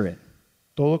Holy Spirit.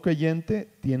 Todo creyente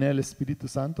tiene el Espíritu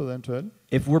Santo dentro de él.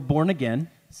 If we're born again,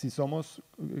 Si hemos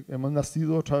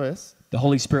nacido otra vez, the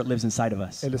Holy Spirit lives inside of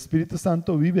us, el Espíritu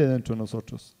Santo vive dentro de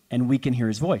nosotros and we can hear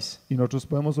His voice. y nosotros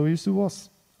podemos oír su voz.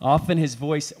 Often His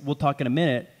voice, we'll talk in a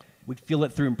minute, we feel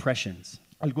it through impressions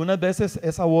Algunas veces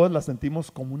esa voz la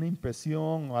sentimos como una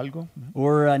impresión o algo,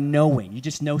 or a knowing. You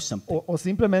just know something. o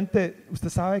simplemente usted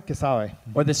sabe que sabe,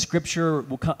 Or a scripture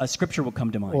will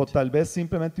come to o mind. tal vez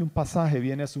simplemente un pasaje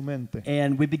viene a su mente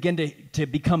And we begin to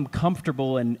become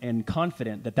comfortable and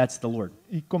confident that that's the Lord.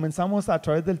 y comenzamos a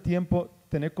través del tiempo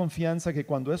tener confianza que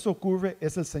cuando eso ocurre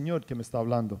es el Señor que me está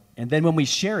hablando. And then when we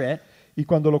share it, Y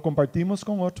cuando lo compartimos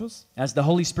con otros as the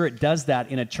Holy Spirit does that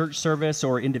in a church service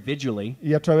or individually,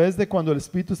 y a través de cuando el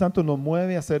Espíritu Santo nos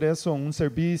mueve a hacer eso en un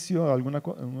servicio, en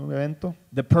un evento,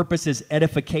 the purpose is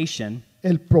edification,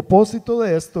 el propósito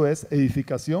de esto es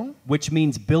edificación. which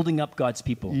means building up God's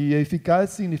people. Y edificar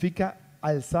significa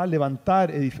alzar,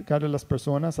 levantar, edificar a las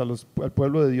personas, al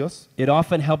pueblo de Dios. It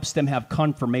often helps them have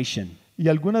confirmation. Y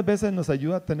algunas veces nos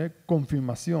ayuda a tener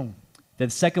confirmación. The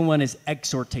second one is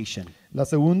exhortation. La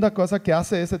segunda cosa que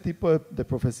hace ese tipo de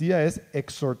profecía es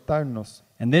exhortarnos.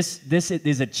 And this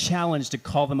is a challenge to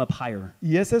call them up higher.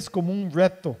 Y ese es como un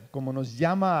reto, como nos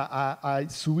llama a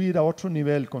subir a otro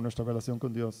nivel con nuestra relación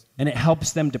con Dios. And it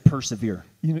helps them to persevere.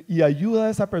 Y ayuda a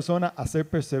esa persona a ser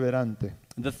perseverante.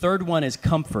 The third one is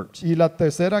comfort. Y la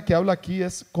tercera que habla aquí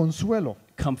es consuelo.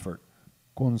 Comfort.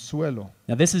 Consuelo.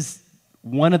 Now this is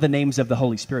one of the names of the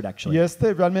Holy Spirit Y actually.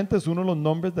 este realmente es uno de los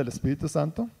nombres del Espíritu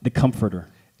Santo. The Comforter.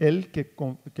 Él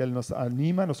que nos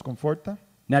anima, nos conforta.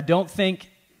 Now don't think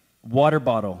water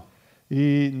bottle.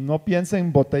 Y no piensa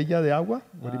en botella de agua.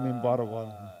 What do you mean bottle?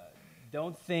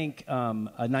 Don't think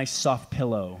a nice soft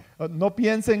pillow. No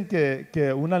piensen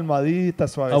que una almohadita A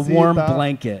suavecita. warm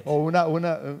blanket. O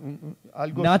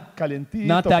algo Not- calentito.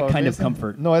 not that para kind of dormirse.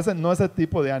 comfort. No, ese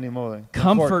tipo de ánimo. De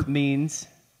Comfort means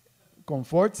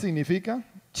Confort significa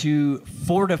to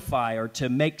fortify or to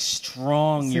make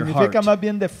strong your heart. significa más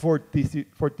bien de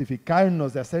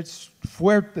fortificarnos, de hacer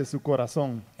fuerte su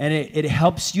corazón. And it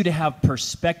helps you to have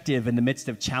perspective in the midst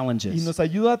of Y challenges nos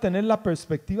ayuda a tener la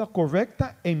perspectiva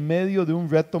correcta en medio de un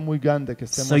reto muy grande que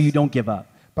so you estemos, don't give up.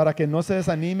 para que no se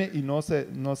desanime y no se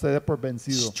dé por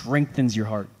vencido. Strengthens your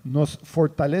heart. Nos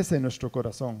fortalece nuestro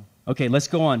corazón. Okay, let's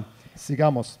go on.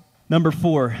 Sigamos. Number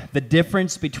 4, the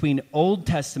difference between Old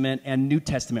Testament and New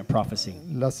Testament prophecy.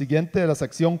 La siguiente, la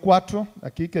sección 4,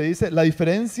 aquí que dice la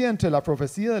diferencia entre la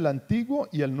profecía del Antiguo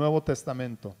y el Nuevo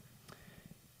Testamento.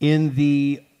 In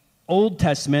the Old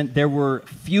Testament, there were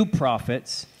few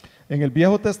prophets, En el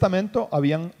Viejo Testamento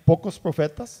habían pocos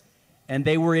profetas and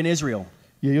they were in Israel.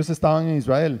 y ellos estaban en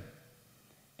Israel.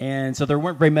 And so there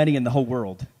weren't very many in the whole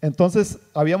world. Entonces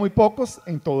había muy pocos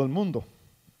en todo el mundo.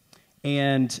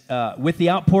 And with the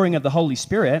outpouring of the Holy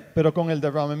Spirit, Pero con el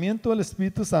derramamiento del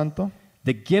Espíritu Santo,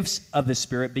 the gifts of the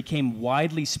Spirit became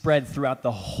widely spread throughout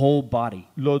the whole body.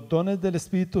 los dones del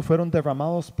Espíritu fueron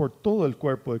derramados por todo el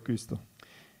cuerpo de Cristo.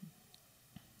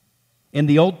 In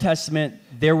the Old Testament,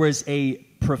 there was a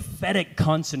prophetic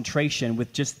concentration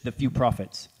with just the few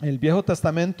prophets. En el Viejo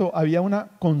Testamento había una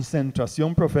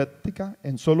concentración profética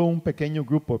en solo un pequeño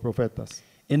grupo de profetas.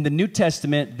 In the New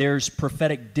Testament, there's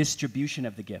prophetic distribution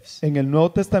of the gifts. En el Nuevo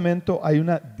Testamento hay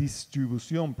una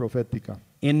distribución profética.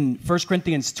 In 1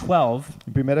 Corinthians 12,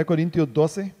 En 1 Corintios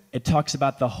 12 it talks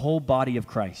about the whole body of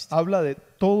Christ. habla de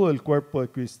todo el cuerpo de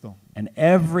Cristo. And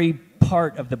every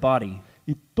part of the body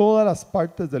Y todas las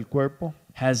partes del cuerpo,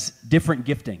 has different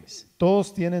giftings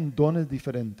todos tienen dones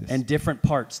diferentes. and different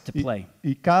parts to play.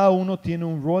 Y cada uno tiene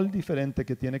un rol diferente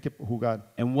que tiene que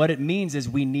jugar. And what it means is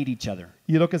we need each other.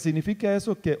 Y lo que significa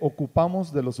eso que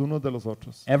ocupamos de los unos de los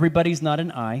otros. Everybody's not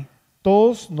an eye.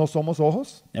 Todos no somos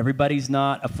ojos, Everybody's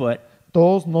not a foot.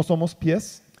 todos no somos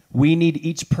pies. We need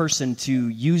each person to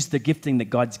use the gifting that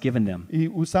God's given them. Y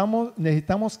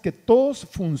necesitamos que todos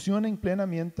funcionen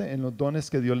plenamente en los dones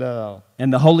que Dios le ha dado.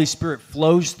 And the Holy Spirit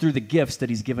flows through the gifts that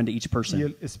He's given to each Y person.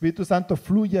 el Espíritu Santo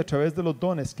fluye a través de los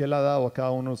dones que Él ha dado a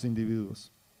cada uno de los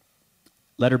individuos.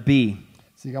 Letter B.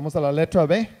 Sigamos a la letra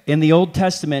B. In the Old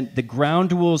Testament, the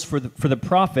ground rules for the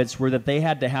prophets were that they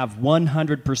had to have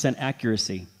 100%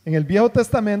 accuracy. En el Viejo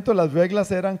Testamento las reglas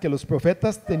eran que los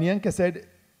profetas tenían que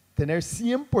tener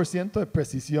 100% de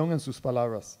precisión en sus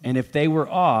palabras. And if they were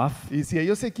off, Y si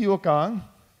ellos se equivocaban,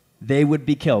 they would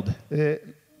be killed.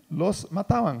 los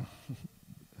mataban.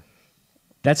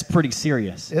 That's pretty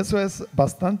serious Eso es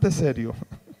bastante serio,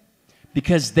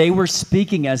 because they were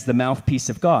speaking as the mouthpiece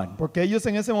of God. porque ellos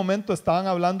en ese momento estaban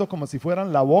hablando como si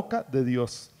fueran la boca de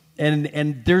Dios.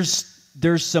 And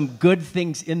there's some good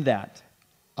things in that.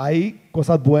 ¿Hay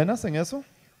cosas buenas en eso?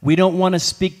 We don't want to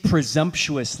speak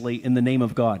presumptuously in the name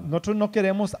of God. Nosotros no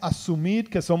queremos asumir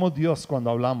que somos Dios cuando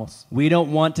hablamos. We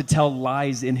don't want to tell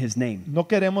lies in His name. No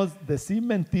queremos decir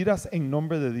mentiras en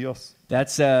nombre de Dios.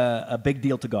 That's a big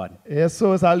deal to God.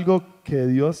 Eso es algo que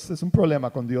Dios, es un problema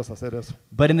con Dios hacer eso.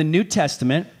 But in the New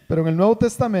Testament, Pero en el Nuevo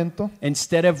Testamento,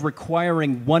 instead of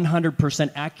requiring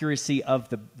 100% accuracy of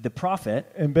the prophet,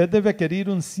 en vez de requerir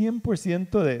un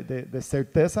 100% de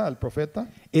certeza al profeta,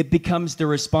 it becomes the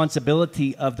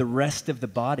responsibility of the rest of the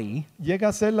body llega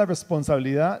a ser la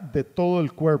responsabilidad de todo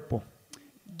el cuerpo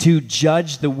to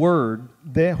judge the word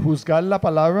de juzgar la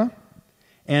palabra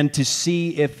and to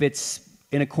see if it's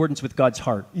in accordance with God's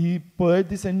heart. y poder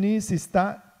discernir si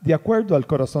está de acuerdo al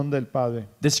corazón del Padre.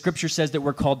 The scripture says that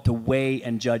we're called to weigh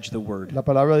and judge the word. La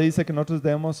palabra dice que nosotros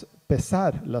debemos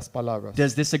pesar las palabras.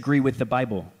 Does this agree with the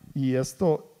Bible? Y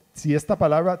esto, si esta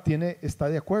palabra está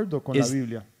de acuerdo con la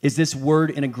Biblia. Is this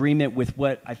word in agreement with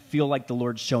what I feel like the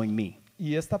Lord's showing me?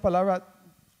 Y esta palabra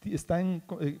está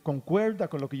concuerda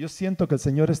con lo que yo siento que el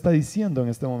Señor está diciendo en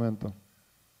este momento.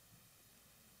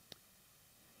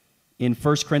 In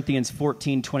 1 Corinthians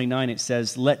 14:29 it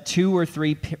says, "Let 2 or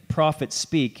 3 prophets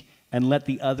speak and let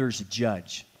the others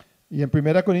judge." Y en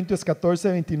 1 Corintios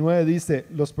 14:29 dice,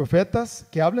 los profetas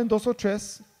que hablen 2 o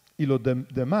 3 y los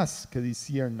demás que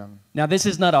disciernan. Now this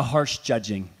is not a harsh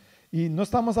judging. Y no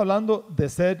estamos hablando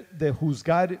de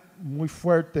juzgar muy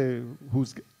fuerte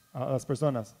a las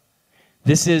personas.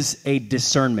 This is a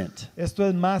discernment. Esto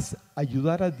es más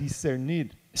ayudar a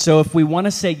discernir. So if we want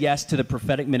to say yes to the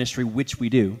prophetic ministry, which we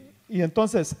do, Y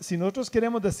entonces, si nosotros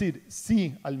queremos decir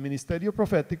sí al ministerio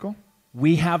profético,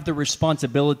 we have the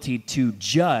responsibility to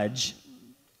judge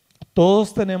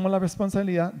todos tenemos la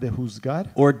responsabilidad de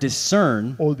juzgar or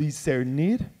discern o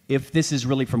discernir if this is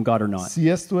really from God or not. si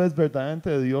esto es verdaderamente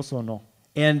de Dios o no.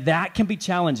 And that can be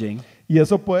challenging Y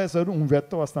eso puede ser un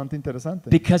reto bastante interesante,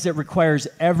 because it requires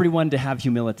everyone to have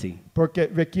humility. porque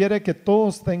requiere que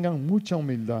todos tengan mucha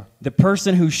humildad. The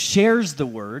person who shares the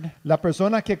word La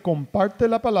persona que comparte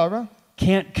la palabra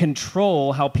can't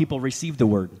control how people receive the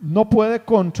word. no puede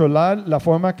controlar la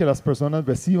forma que las personas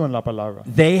reciban la palabra.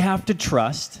 They have to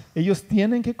trust Ellos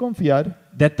tienen que confiar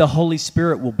that the Holy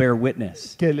Spirit will bear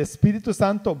witness. que el Espíritu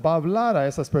Santo va a hablar a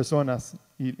esas personas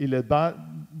y les va a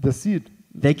decir.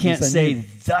 They can't say,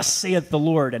 discernir. "Thus saith the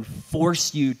Lord," and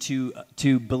force you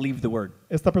to believe the word.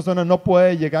 Esta persona no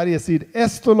puede llegar y decir,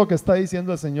 esto es lo que está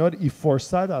diciendo el Señor y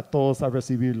forzar a todos a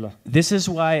recibirla. This is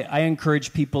why I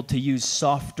encourage people to use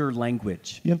softer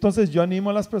language. Y entonces yo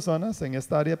animo a las personas en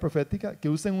esta área profética que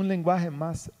usen un lenguaje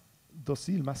más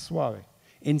dócil, más suave.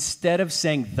 Instead of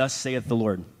saying, "Thus saith the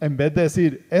Lord," En vez de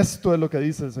decir, esto es lo que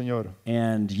dice el Señor.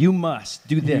 and "You must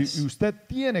do Y this," usted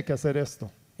tiene que hacer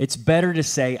esto. it's better to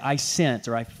say, "I sense"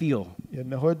 or "I feel." Y es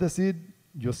mejor decir,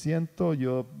 yo siento,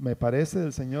 me parece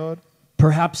del Señor.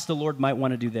 Perhaps the Lord might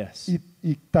want to do this.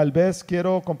 Y tal vez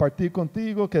quiero compartir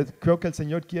contigo que creo que el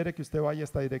Señor quiere que usted vaya a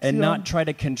esta And dirección. not try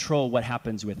to control what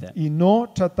happens with it. Y no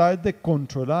tratar de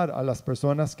controlar a las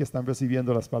personas que están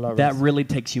recibiendo las palabras. That really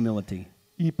takes humility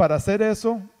Y para hacer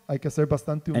eso hay que ser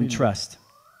bastante and humilde trust.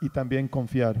 y también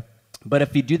confiar. But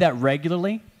if you do that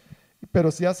regularly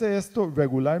Pero si hace esto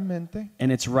regularmente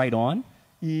and it's right on,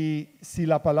 y si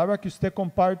la palabra que usted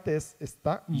comparte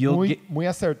está You'll get- muy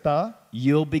acertada,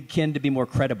 you'll begin to be more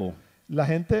credible. la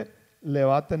gente le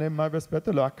va a tener más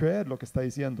respeto, le va a creer lo que está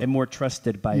diciendo. and more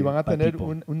trusted by, Y van a by tener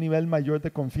people. un nivel mayor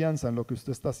de confianza en lo que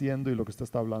usted está haciendo y lo que usted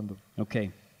está hablando.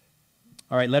 Okay.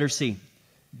 All right, letter C.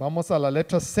 Vamos a la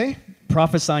letra C,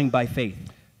 Prophesying by faith.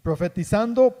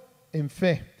 profetizando en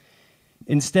fe.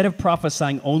 Instead of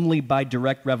prophesying only by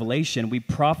direct revelation, we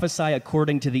prophesy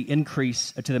according to the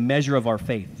increase, to the measure of our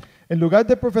faith. En lugar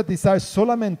de profetizar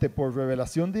solamente por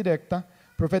revelación directa,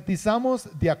 profetizamos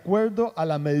de acuerdo a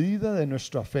la medida de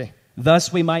nuestra fe.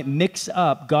 Thus, we might mix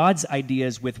up God's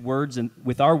ideas with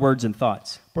our words and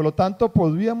thoughts. Por lo tanto,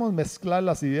 podríamos mezclar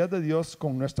las ideas de Dios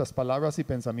con nuestras palabras y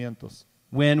pensamientos.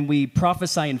 When we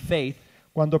prophesy in faith,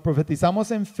 Cuando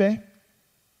profetizamos en fe,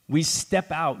 we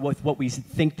step out with what we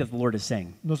think that the Lord is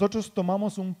saying. nosotros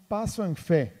tomamos un paso en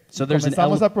fe. So Y there's an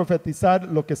comenzamos a profetizar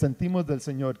lo que sentimos del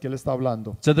Señor que Él está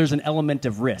hablando. So there's an element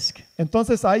of risk,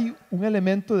 Entonces hay un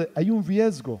elemento, hay un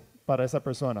riesgo para esa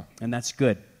persona. and that's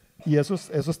good. Y eso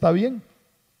está bien.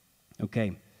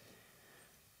 Okay.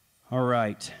 All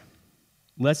right.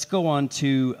 Let's go on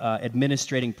to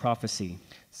administrating prophecy.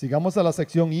 Sigamos a la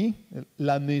sección I,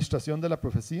 la administración de la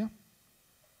profecía.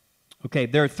 Okay,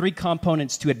 there are three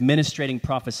components to administrating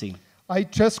prophecy: Hay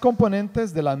tres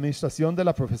componentes de la administración de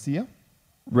la profecía.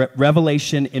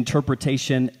 revelation,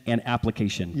 interpretation, and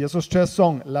application. Y esos tres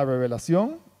son la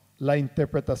revelación, la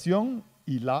interpretación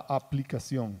y la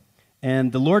aplicación.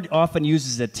 And the Lord often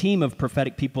uses a team of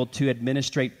prophetic people to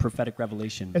administrate prophetic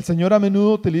revelation. El Señor a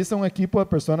menudo utiliza un equipo de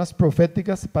personas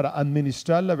proféticas para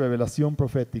administrar la revelación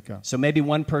profética. So maybe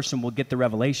one person will get the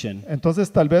revelation,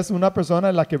 Entonces tal vez una persona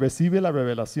es la que recibe la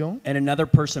revelación and another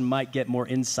person might get more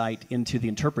insight into the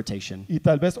interpretation. y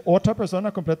tal vez otra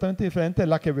persona completamente diferente es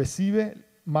la que recibe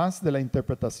más de la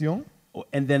interpretación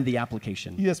And then the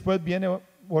application. y después viene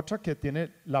otra que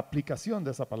tiene la aplicación de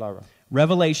esa palabra.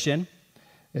 Revelation,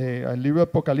 El libro de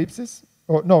Apocalipsis,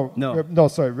 No.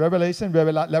 Revelation,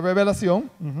 la revelación.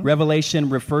 revelation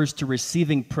refers to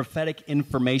receiving prophetic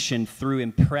information through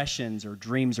impressions or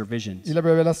dreams or visions. Y la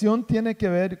revelación tiene que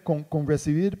ver con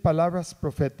recibir palabras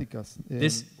proféticas.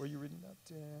 This- Were you reading that?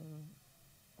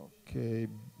 Okay.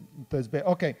 Entonces,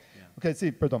 okay,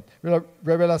 sí, perdón. La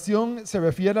revelación se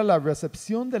refiere a la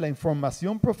recepción de la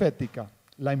información profética,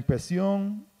 la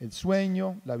impresión, el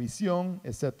sueño, la visión,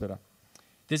 etcétera.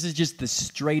 This is just the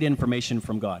straight information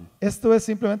from God. Esto es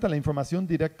simplemente la información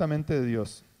directamente de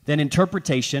Dios. Then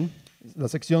interpretation, La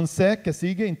sección C que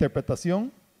sigue,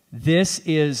 interpretación. this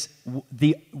is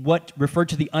what referred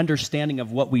to the understanding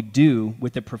of what we do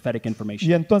with the prophetic Y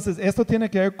information. entonces esto tiene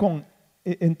que ver con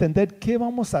entender qué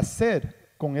vamos a hacer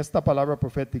con esta palabra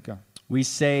profética. We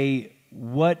say,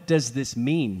 what does this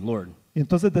mean, Lord? Y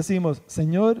entonces decimos,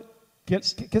 Señor,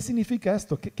 ¿qué significa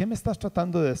esto? ¿Qué me estás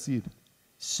tratando de decir?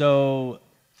 So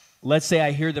let's say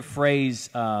I hear the phrase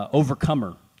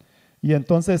overcomer. Y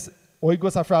entonces oigo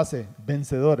esa frase,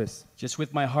 vencedores. Just with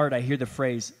my heart, I hear the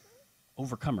phrase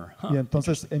overcomer. Y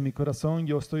entonces en mi corazón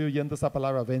yo estoy oyendo esa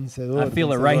palabra, vencedor. I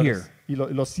feel it right vencedores. here. Y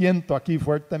lo siento aquí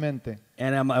fuertemente.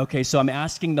 And so I'm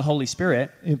asking the Holy Spirit,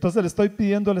 Y entonces le estoy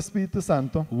pidiendo al Espíritu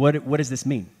Santo, what does this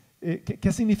mean?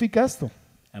 ¿qué significa esto?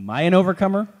 Am I an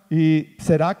overcomer? ¿Y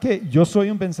será que yo soy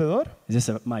un vencedor? Is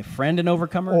this my friend an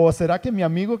overcomer? ¿O será que mi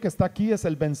amigo que está aquí es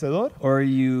el vencedor? Or are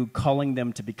you calling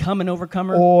them to become an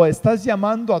overcomer? ¿O estás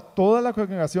llamando a toda la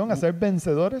congregación a ser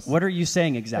vencedores? What are you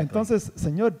saying exactly? Entonces,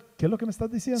 Señor, ¿qué es lo que me estás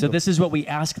diciendo? So this is what we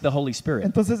ask the Holy Spirit.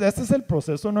 Entonces, este es el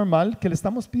proceso normal que le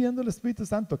estamos pidiendo al Espíritu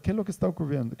Santo. ¿Qué es lo que está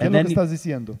ocurriendo? ¿Qué es And lo then que estás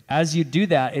diciendo? As you do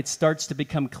that, it starts to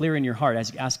become clear in your heart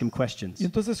as you ask him questions. Y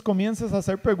entonces comienzas a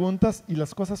hacer preguntas y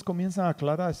las cosas comienzan a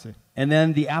aclararse. And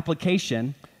then the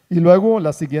application, Y luego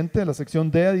la siguiente, la sección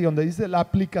D, donde dice la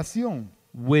aplicación,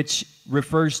 which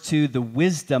refers to the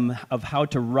wisdom of how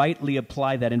to rightly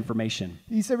apply that information.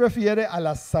 y se refiere a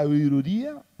la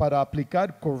sabiduría para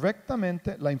aplicar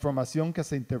correctamente la información que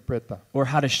se interpreta Or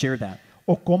how to share that.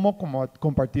 o cómo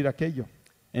compartir aquello.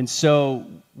 And so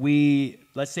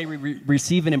let's say we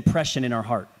receive an impression in our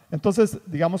heart. Entonces,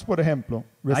 digamos por ejemplo,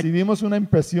 recibimos una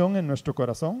impresión en nuestro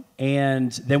corazón, And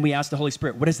then we ask the Holy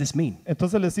Spirit, what does this mean?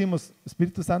 entonces le decimos,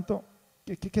 Espíritu Santo,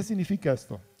 ¿qué significa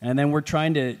esto? And then we're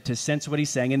trying to sense what he's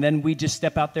saying. And then we just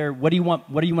step out there. What do you want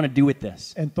to do with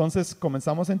this? Entonces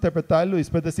comenzamos a interpretarlo y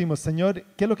después decimos, Señor,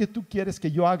 ¿qué es lo que tú quieres que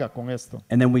yo haga con esto?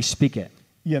 And then we speak it.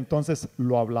 Y entonces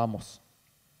lo hablamos.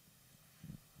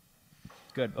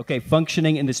 Good. Okay,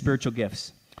 functioning in the spiritual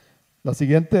gifts. La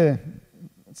siguiente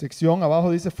sección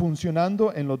abajo dice,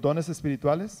 funcionando en los dones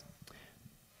espirituales.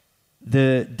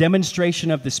 The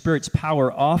demonstration of the Spirit's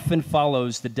power often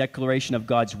follows the declaration of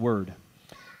God's word.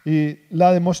 Y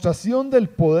la demostración del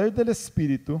poder del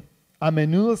Espíritu a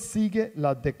menudo sigue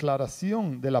la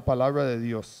declaración de la palabra de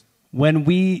Dios. When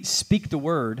we speak the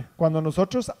word, Cuando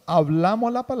nosotros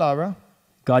hablamos la palabra,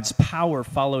 God's power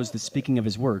follows the speaking of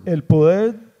his word. el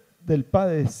poder del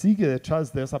Padre sigue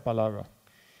detrás de esa palabra.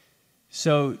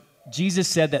 So Jesus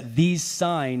said that these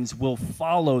signs will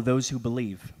follow those who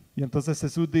believe. Y entonces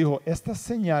Jesús dijo, estas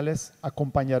señales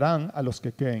acompañarán a los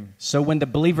que creen. So when the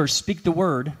believers speak the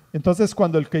word, Entonces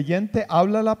cuando el creyente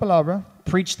habla la palabra,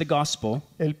 preach the gospel,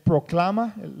 él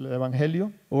proclama el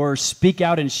evangelio, or speak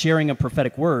out in sharing a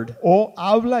prophetic word, o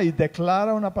habla y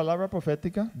declara una palabra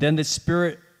profética, then the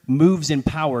Spirit moves in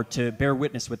power to bear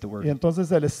witness with the y word.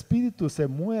 entonces el Espíritu se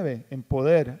mueve en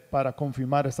poder para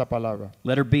confirmar esa palabra.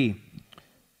 Letter B.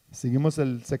 Seguimos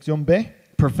el sección B.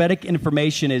 Prophetic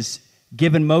information is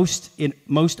given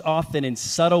most often in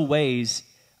subtle ways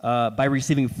by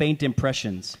receiving faint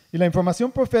impressions. Y la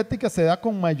información profética se da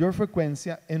con mayor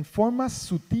frecuencia en formas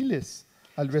sutiles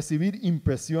al recibir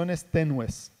impresiones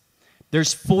tenues.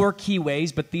 There's 4 key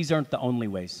ways, but these aren't the only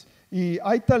ways. Y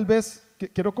hay tal vez,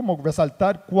 quiero como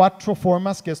resaltar 4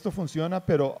 formas que esto funciona,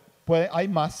 pero hay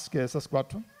más que esas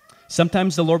 4.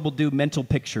 Sometimes the Lord will do mental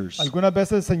pictures, Algunas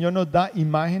veces el Señor nos da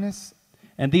imágenes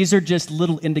and these are just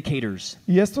little indicators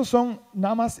y estos son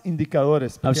nada más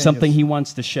indicadores of something pequeños, He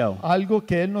wants to show. algo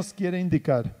que Él nos quiere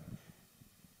indicar.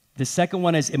 The second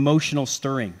one is emotional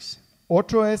stirrings.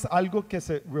 Otro es algo que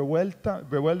se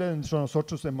revuelve entre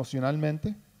nosotros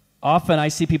emocionalmente. Often I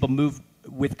see people move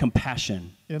with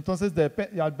compassion. Y entonces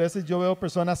a veces yo veo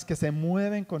personas que se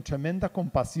mueven con tremenda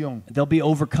compasión They'll be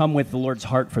overcome with the Lord's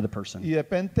heart for the person. y de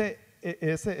repente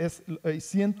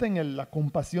sienten la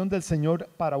compasión del Señor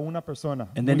para una persona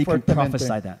And then muy you can fuertemente.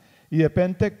 prophesy that. Y de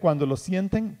repente cuando lo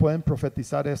sienten pueden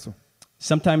profetizar eso.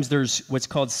 Sometimes there's what's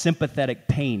called sympathetic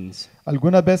pains.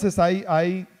 Algunas veces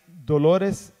hay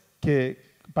dolores que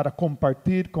para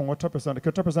compartir con otra persona, que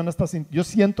otra persona está sintiendo. Yo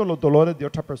siento los dolores de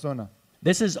otra persona.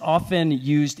 This is often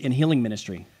used in healing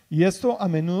ministry. Y esto a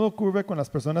menudo ocurre con las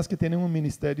personas que tienen un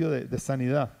ministerio de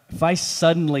sanidad. If I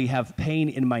suddenly have pain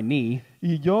in my knee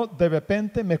Y yo de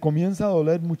repente me comienza a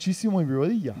doler muchísimo en mi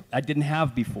rodilla. I didn't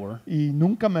have before, Y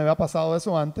nunca me había pasado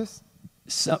eso antes.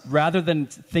 rather than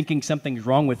thinking something's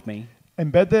wrong with me, En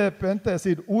vez de repente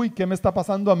decir, uy, ¿qué me está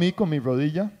pasando a mí con mi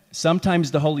rodilla? sometimes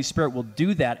the Holy Spirit will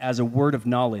do that as a word of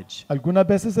knowledge. Algunas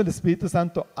veces el Espíritu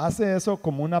Santo hace eso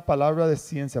como una palabra de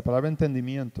ciencia, palabra de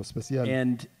entendimiento especial.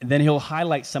 And then He'll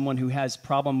highlight someone who has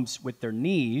problems with their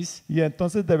knees, Y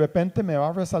entonces de repente me va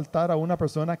a resaltar a una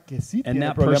persona que sí And tiene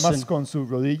that problemas person- con sus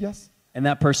rodillas and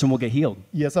that person will get healed.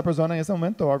 y esa persona en ese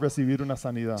momento va a recibir una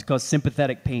sanidad. It's called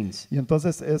sympathetic pains. Y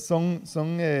entonces son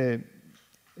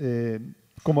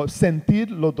como sentir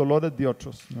los dolores de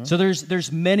otros, ¿no? So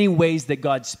there's many ways that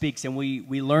God speaks, and we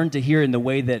learn to hear in the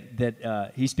way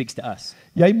that He speaks to us.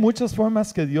 Y hay muchas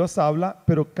formas que Dios habla,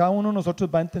 pero cada uno de nosotros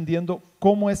va entendiendo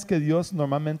cómo es que Dios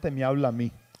normalmente me habla a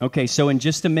mí. Okay, so in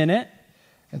just a minute,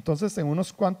 Entonces, en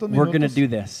unos cuantos we're going to minutos do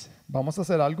this. vamos a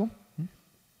hacer algo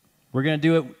We're going to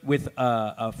do it with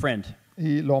a friend.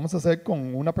 y lo vamos a hacer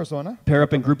con una persona. Pair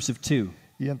up in groups of 2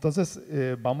 Y entonces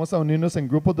vamos a unirnos en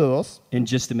grupos de 2, in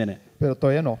just a minute. pero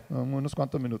todavía no, en unos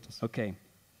cuantos minutos. Okay.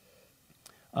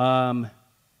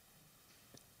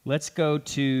 Let's go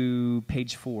to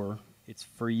page 4. It's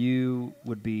for you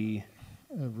would be,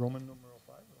 Roman número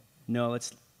 5. no,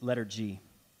 let's letter G.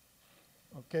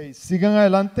 Ok, sigan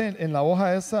adelante en la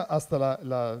hoja esa hasta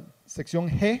la sección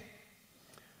G.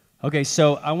 Okay,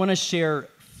 so I want to share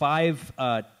 5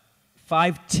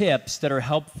 tips that are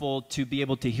helpful to be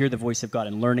able to hear the voice of God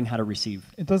and learning how to receive.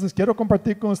 Entonces quiero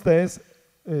compartir con ustedes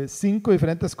 5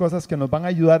 diferentes cosas que nos van a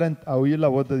ayudar a oír la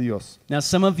voz de Dios. Now,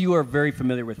 some of you are very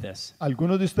familiar with this.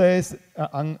 Algunos de ustedes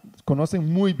conocen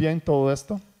muy bien todo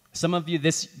esto. Some of you,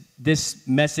 this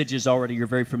message is already, you're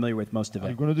very familiar with most of it.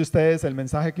 Algunos de ustedes, el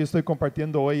mensaje que yo estoy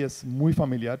compartiendo hoy es muy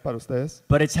familiar para ustedes.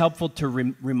 But it's helpful to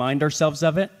remind ourselves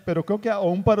of it. Pero creo que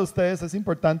aún para ustedes es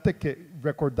importante que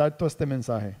recordar todo este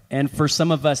mensaje. And for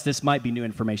some of us, this might be new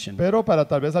information. Pero para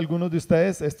tal vez algunos de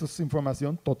ustedes, esto es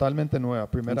información totalmente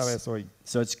nueva, primera vez hoy.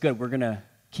 So it's good. We're going to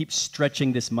keep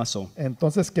stretching this muscle.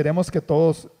 Entonces queremos que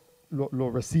todos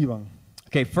lo reciban.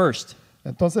 Okay, first,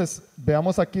 Entonces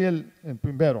veamos aquí el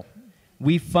primero.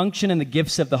 we function in the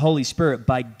gifts of the Holy Spirit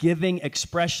by giving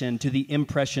expression to the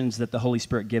impressions that the Holy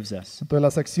Spirit gives us. Entonces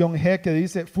la sección G que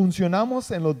dice,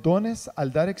 funcionamos en los dones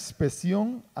al dar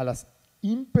expresión a las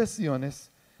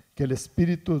impresiones que el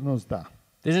Espíritu nos da.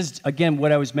 This is, again,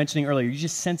 what I was mentioning earlier. You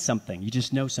just sense something. You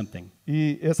just know something.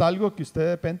 Y es algo que usted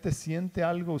de repente siente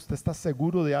algo, usted está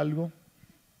seguro de algo,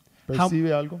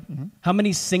 percibe algo. Ujú. How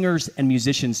many singers and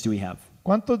musicians do we have?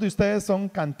 ¿Cuántos de ustedes son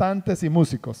cantantes y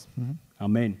músicos? Ujú.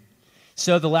 Amen.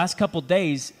 So the last couple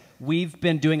days, we've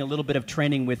been doing a little bit of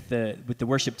training with the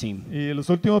worship team. Y los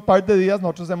últimos par de días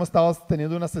nosotros hemos estado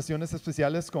teniendo unas sesiones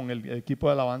especiales con el equipo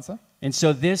de alabanza. And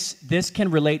so this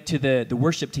can relate to the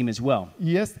worship team as well.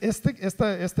 Y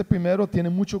este primero tiene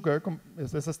mucho que ver con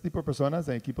esas tipo de personas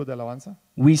de equipos de alabanza.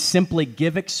 We simply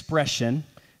give expression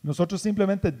Nosotros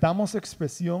simplemente damos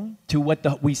expresión to what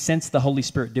we sense the Holy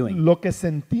Spirit doing. lo que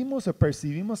sentimos o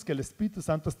percibimos que el Espíritu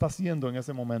Santo está haciendo en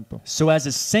ese momento. So as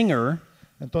a singer,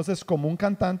 Entonces, como un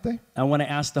cantante, I want to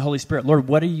ask the Holy Spirit, Lord,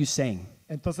 what are you saying?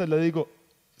 entonces le digo,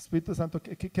 Espíritu Santo,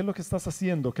 ¿qué es lo que estás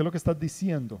haciendo? ¿Qué es lo que estás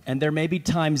diciendo? And there may be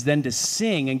times then to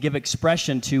sing and give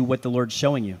expression to what the Lord's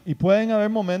showing you. Y pueden haber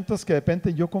momentos que de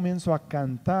repente yo comienzo a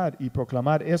cantar y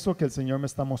proclamar eso que el Señor me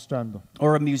está mostrando.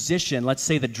 Or a musician, let's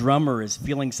say the drummer is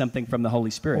feeling something from the Holy O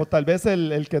Spirit. tal vez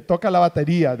el que toca la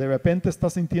batería, de repente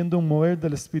está sintiendo un mover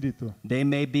del Espíritu. They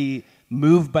may be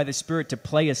moved by the Spirit to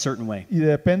play a certain way. Y de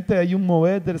repente hay un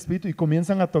mover del Espíritu y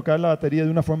comienzan a tocar la batería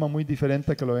de una forma muy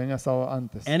diferente que lo habían estado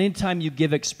antes. Anytime you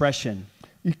give expression,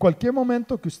 Y cualquier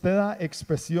momento que usted da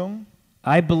expresión,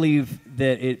 I believe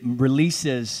that it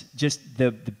releases just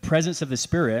the presence of the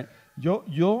Spirit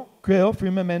yo creo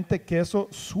firmemente que eso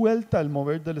suelta el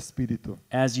mover del Espíritu.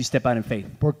 as you step out in faith.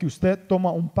 Porque usted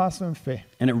toma un paso en fe.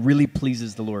 And it really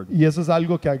pleases the Lord. Y eso es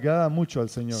algo que agrada mucho al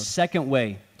Señor. Second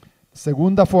way,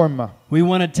 Segunda forma, we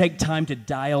want to take time to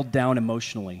dial down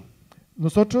emotionally.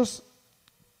 nosotros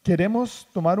queremos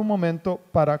tomar un momento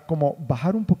para como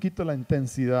bajar un poquito la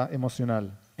intensidad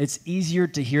emocional. It's easier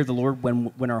to hear the Lord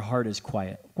when our heart is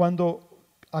quiet. Cuando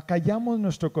acallamos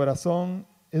nuestro corazón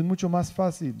es mucho más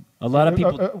fácil. A lot of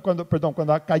people-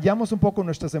 Cuando acallamos un poco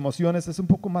nuestras emociones es un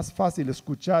poco más fácil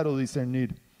escuchar o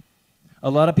discernir. A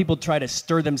lot of people try to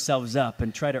stir themselves up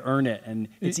and try to earn it, and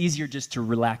it's easier just to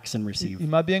relax and Y receive.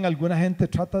 más bien alguna gente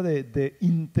trata de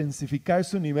intensificar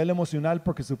su nivel emocional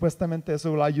porque supuestamente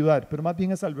eso va a ayudar, pero más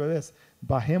bien es al revés.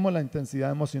 Bajemos la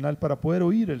intensidad emocional para poder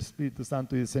oír el Espíritu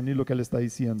Santo y discernir lo que Él está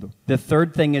diciendo. The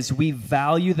third thing is we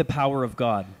value the power of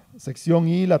God. Sección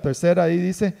I, la tercera, ahí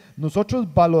dice,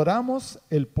 nosotros valoramos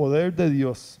el poder de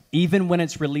Dios, Even when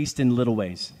it's released in little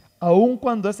ways. aun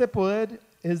cuando ese poder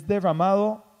es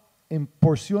derramado en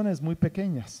porciones muy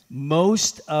pequeñas.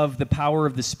 Most of the power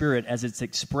of the Spirit as it's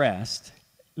expressed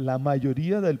La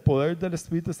mayoría del poder del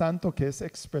Espíritu Santo que es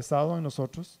expresado en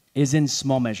nosotros is in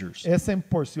small measures. es en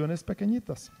porciones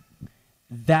pequeñitas.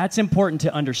 That's important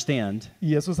to understand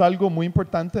Y eso es algo muy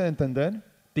importante de entender,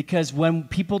 because when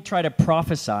people try to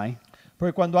prophesy,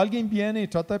 porque cuando alguien viene y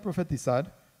trata de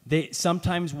profetizar, they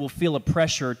sometimes will feel a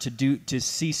pressure to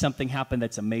see something happen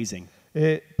that's amazing,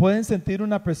 pueden sentir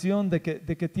una presión de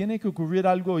que tiene que ocurrir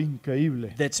algo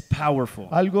increíble, that's powerful,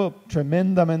 algo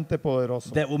tremendamente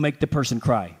poderoso. that will make the person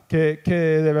cry. Que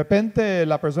de repente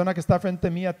la persona que está frente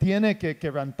mía tiene que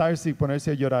quebrantarse y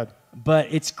ponerse a llorar. But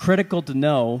it's critical to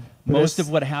know Pero most es-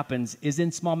 of what happens is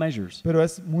in small measures. Pero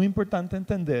es muy importante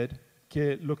entender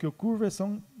que lo que ocurre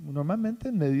son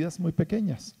normalmente medidas muy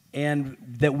pequeñas. And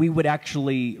that we would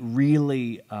actually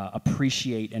really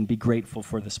appreciate and be grateful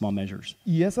for the small measures.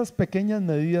 Y esas pequeñas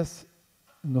medidas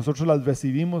nosotros las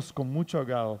recibimos con mucho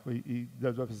agrado y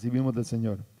las recibimos del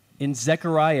Señor. In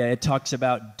Zechariah, it talks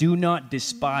about do not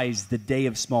despise the day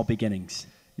of small beginnings.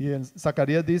 Y en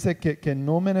Zacarías dice que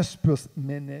no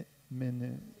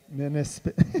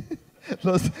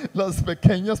las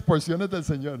pequeñas porciones del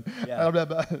Señor. Yeah.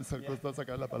 Se costó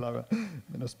sacar la palabra.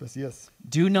 Menosprecies.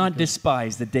 Do not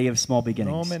despise the day of small No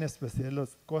beginnings. menosprecies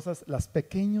las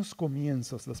pequeños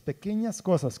comienzos, las pequeñas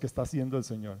cosas que está haciendo el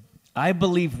Señor. I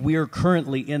believe we are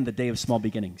currently in the day of small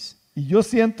beginnings. Y yo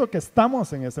siento que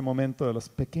estamos en ese momento de los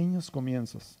pequeños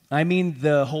comienzos. I mean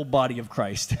the whole body of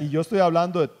Christ. Y yo estoy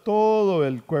hablando de todo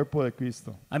el cuerpo de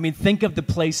Cristo. I mean, think of the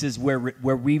places where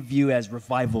we view as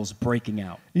revivals breaking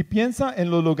out. Y piensa en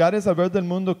los lugares alrededor del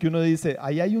mundo que uno dice,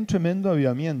 ahí hay un tremendo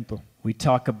avivamiento. We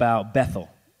talk about Bethel,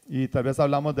 Y tal vez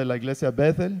hablamos de la iglesia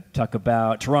Bethel, talk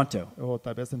about Toronto, o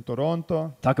tal vez en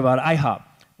Toronto, talk about IHOP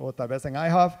o tal vez en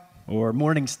IHOP, or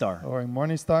Morning Star. o en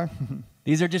Morningstar.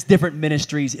 These are just different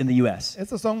ministries in the U.S.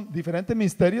 Estos son diferentes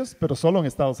ministerios, pero solo en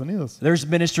Estados Unidos. There's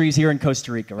ministries here in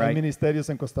Costa Rica, Hay right? ministerios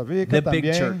en Costa Rica The big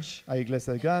también, church. hay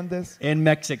iglesias grandes, In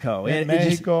Mexico, en it just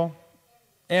México,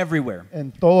 everywhere.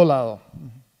 en todo lado.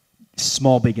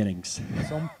 Small beginnings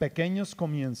Son pequeños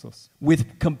comienzos.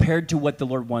 compared to what the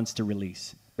Lord wants to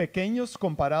release. Pequeños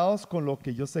comparados con lo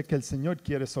que yo sé que el Señor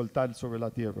quiere soltar sobre la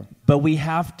tierra. But we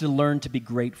have to learn to be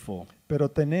grateful Pero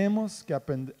tenemos que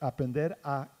aprender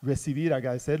a recibir, a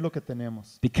agradecer lo que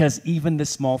tenemos. because even the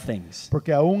small things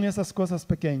Porque aún esas cosas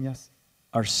pequeñas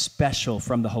are special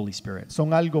from the Holy Spirit.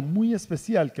 son algo muy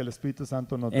especial que el Espíritu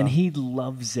Santo nos da. And He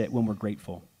loves it when we're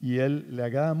grateful. Y Él le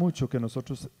agrada mucho que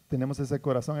nosotros tenemos ese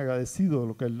corazón agradecido de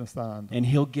lo que Él nos está dando. And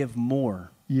He'll give more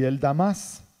Y Él da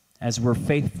más as we're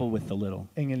faithful with the little.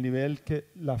 en el nivel que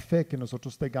la fe que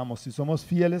nosotros tengamos. Si somos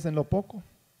fieles en lo poco.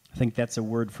 I think that's a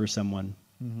word for someone.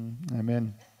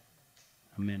 Amén.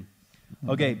 Amen.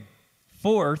 Okay,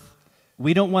 fourth,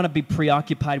 we don't want to be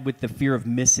preoccupied with the fear of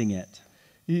missing it.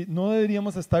 Y no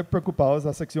deberíamos estar preocupados,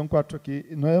 la sección 4 aquí,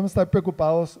 no debemos estar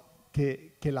preocupados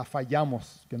que la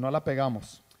fallamos, que no la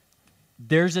pegamos.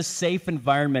 There's a safe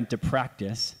environment to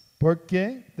practice,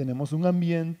 Porque tenemos un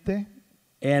ambiente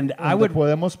and donde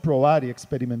podemos probar y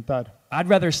experimentar. I'd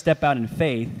rather step out in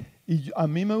faith Y a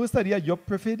mí me gustaría, yo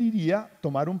preferiría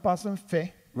tomar un paso en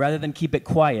fe rather than keep it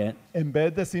quiet en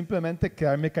vez de simplemente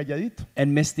quedarme calladito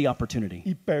and miss the opportunity.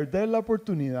 y perder la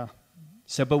oportunidad.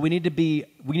 So, but we need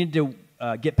to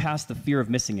get past the fear of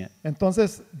missing it.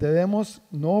 Entonces debemos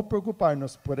no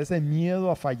preocuparnos por ese miedo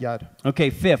a fallar. Okay,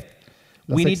 fifth,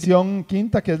 La we sección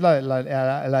quinta, que es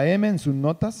la M en sus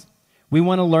notas.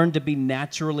 want to learn to be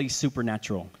naturally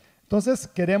supernatural. Entonces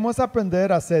queremos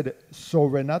aprender a ser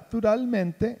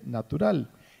sobrenaturalmente natural.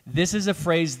 This is a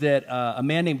phrase that a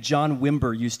man named John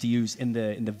Wimber used to use in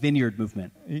the Vineyard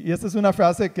movement. Y esta es una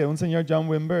frase que un señor John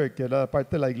Wimber, que era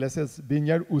parte de la iglesia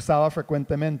Vineyard, usaba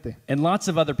frecuentemente. And lots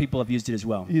of other people have used it as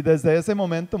well. Y desde ese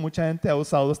momento mucha gente ha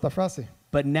usado esta frase.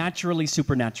 But naturally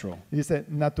supernatural. Dice,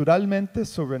 naturalmente,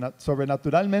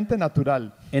 sobrenaturalmente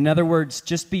natural. In other words,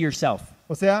 just be yourself.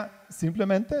 O sea,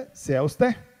 simplemente sea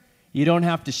usted. You don't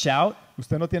have to shout.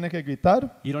 Usted no tiene que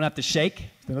gritar, You don't have to shake.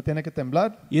 usted no tiene que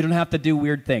temblar, You don't have to do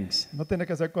weird things. no tiene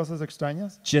que hacer cosas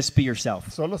extrañas. Just be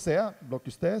yourself. Solo sea lo que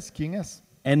usted es, quién es.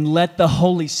 And let the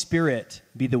Holy Spirit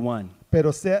be the one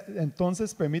Pero sea,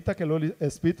 entonces permita que el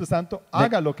Espíritu Santo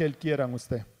haga lo que Él quiera en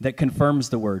usted that confirms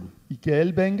the word. y que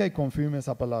Él venga y confirme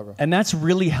esa palabra. And that's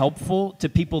really helpful to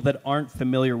people that aren't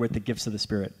familiar with the gifts of the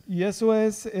Spirit. Y eso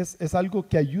es algo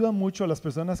que ayuda mucho a las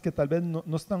personas que tal vez no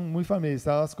están muy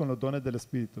familiarizadas con los dones del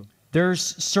Espíritu. There's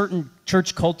certain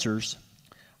church cultures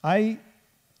Hay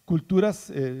culturas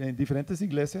en diferentes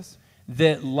iglesias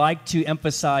that like to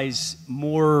emphasize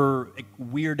more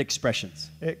weird expressions.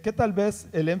 que tal vez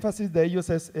el énfasis de ellos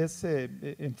es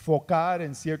enfocar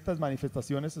en ciertas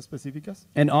manifestaciones específicas.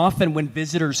 And often when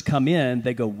visitors come in,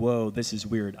 they go, whoa, this is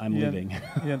weird, I'm leaving.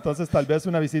 Y entonces tal vez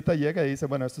una visita llega y dice,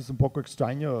 bueno, esto es un poco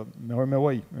extraño, mejor me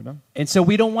voy, ¿verdad? And so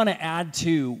we don't want to add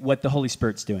to what the Holy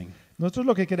Spirit's doing. Nosotros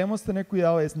lo que queremos tener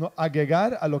cuidado es no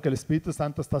agregar a lo que el Espíritu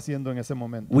Santo está haciendo en ese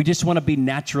momento. We just want to be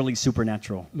naturally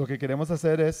supernatural. Lo que queremos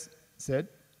hacer es ser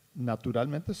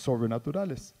naturalmente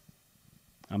sobrenaturales.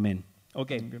 Amen.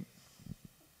 Okay.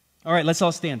 All right, let's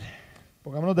all stand.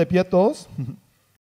 Pongámonos de pie todos.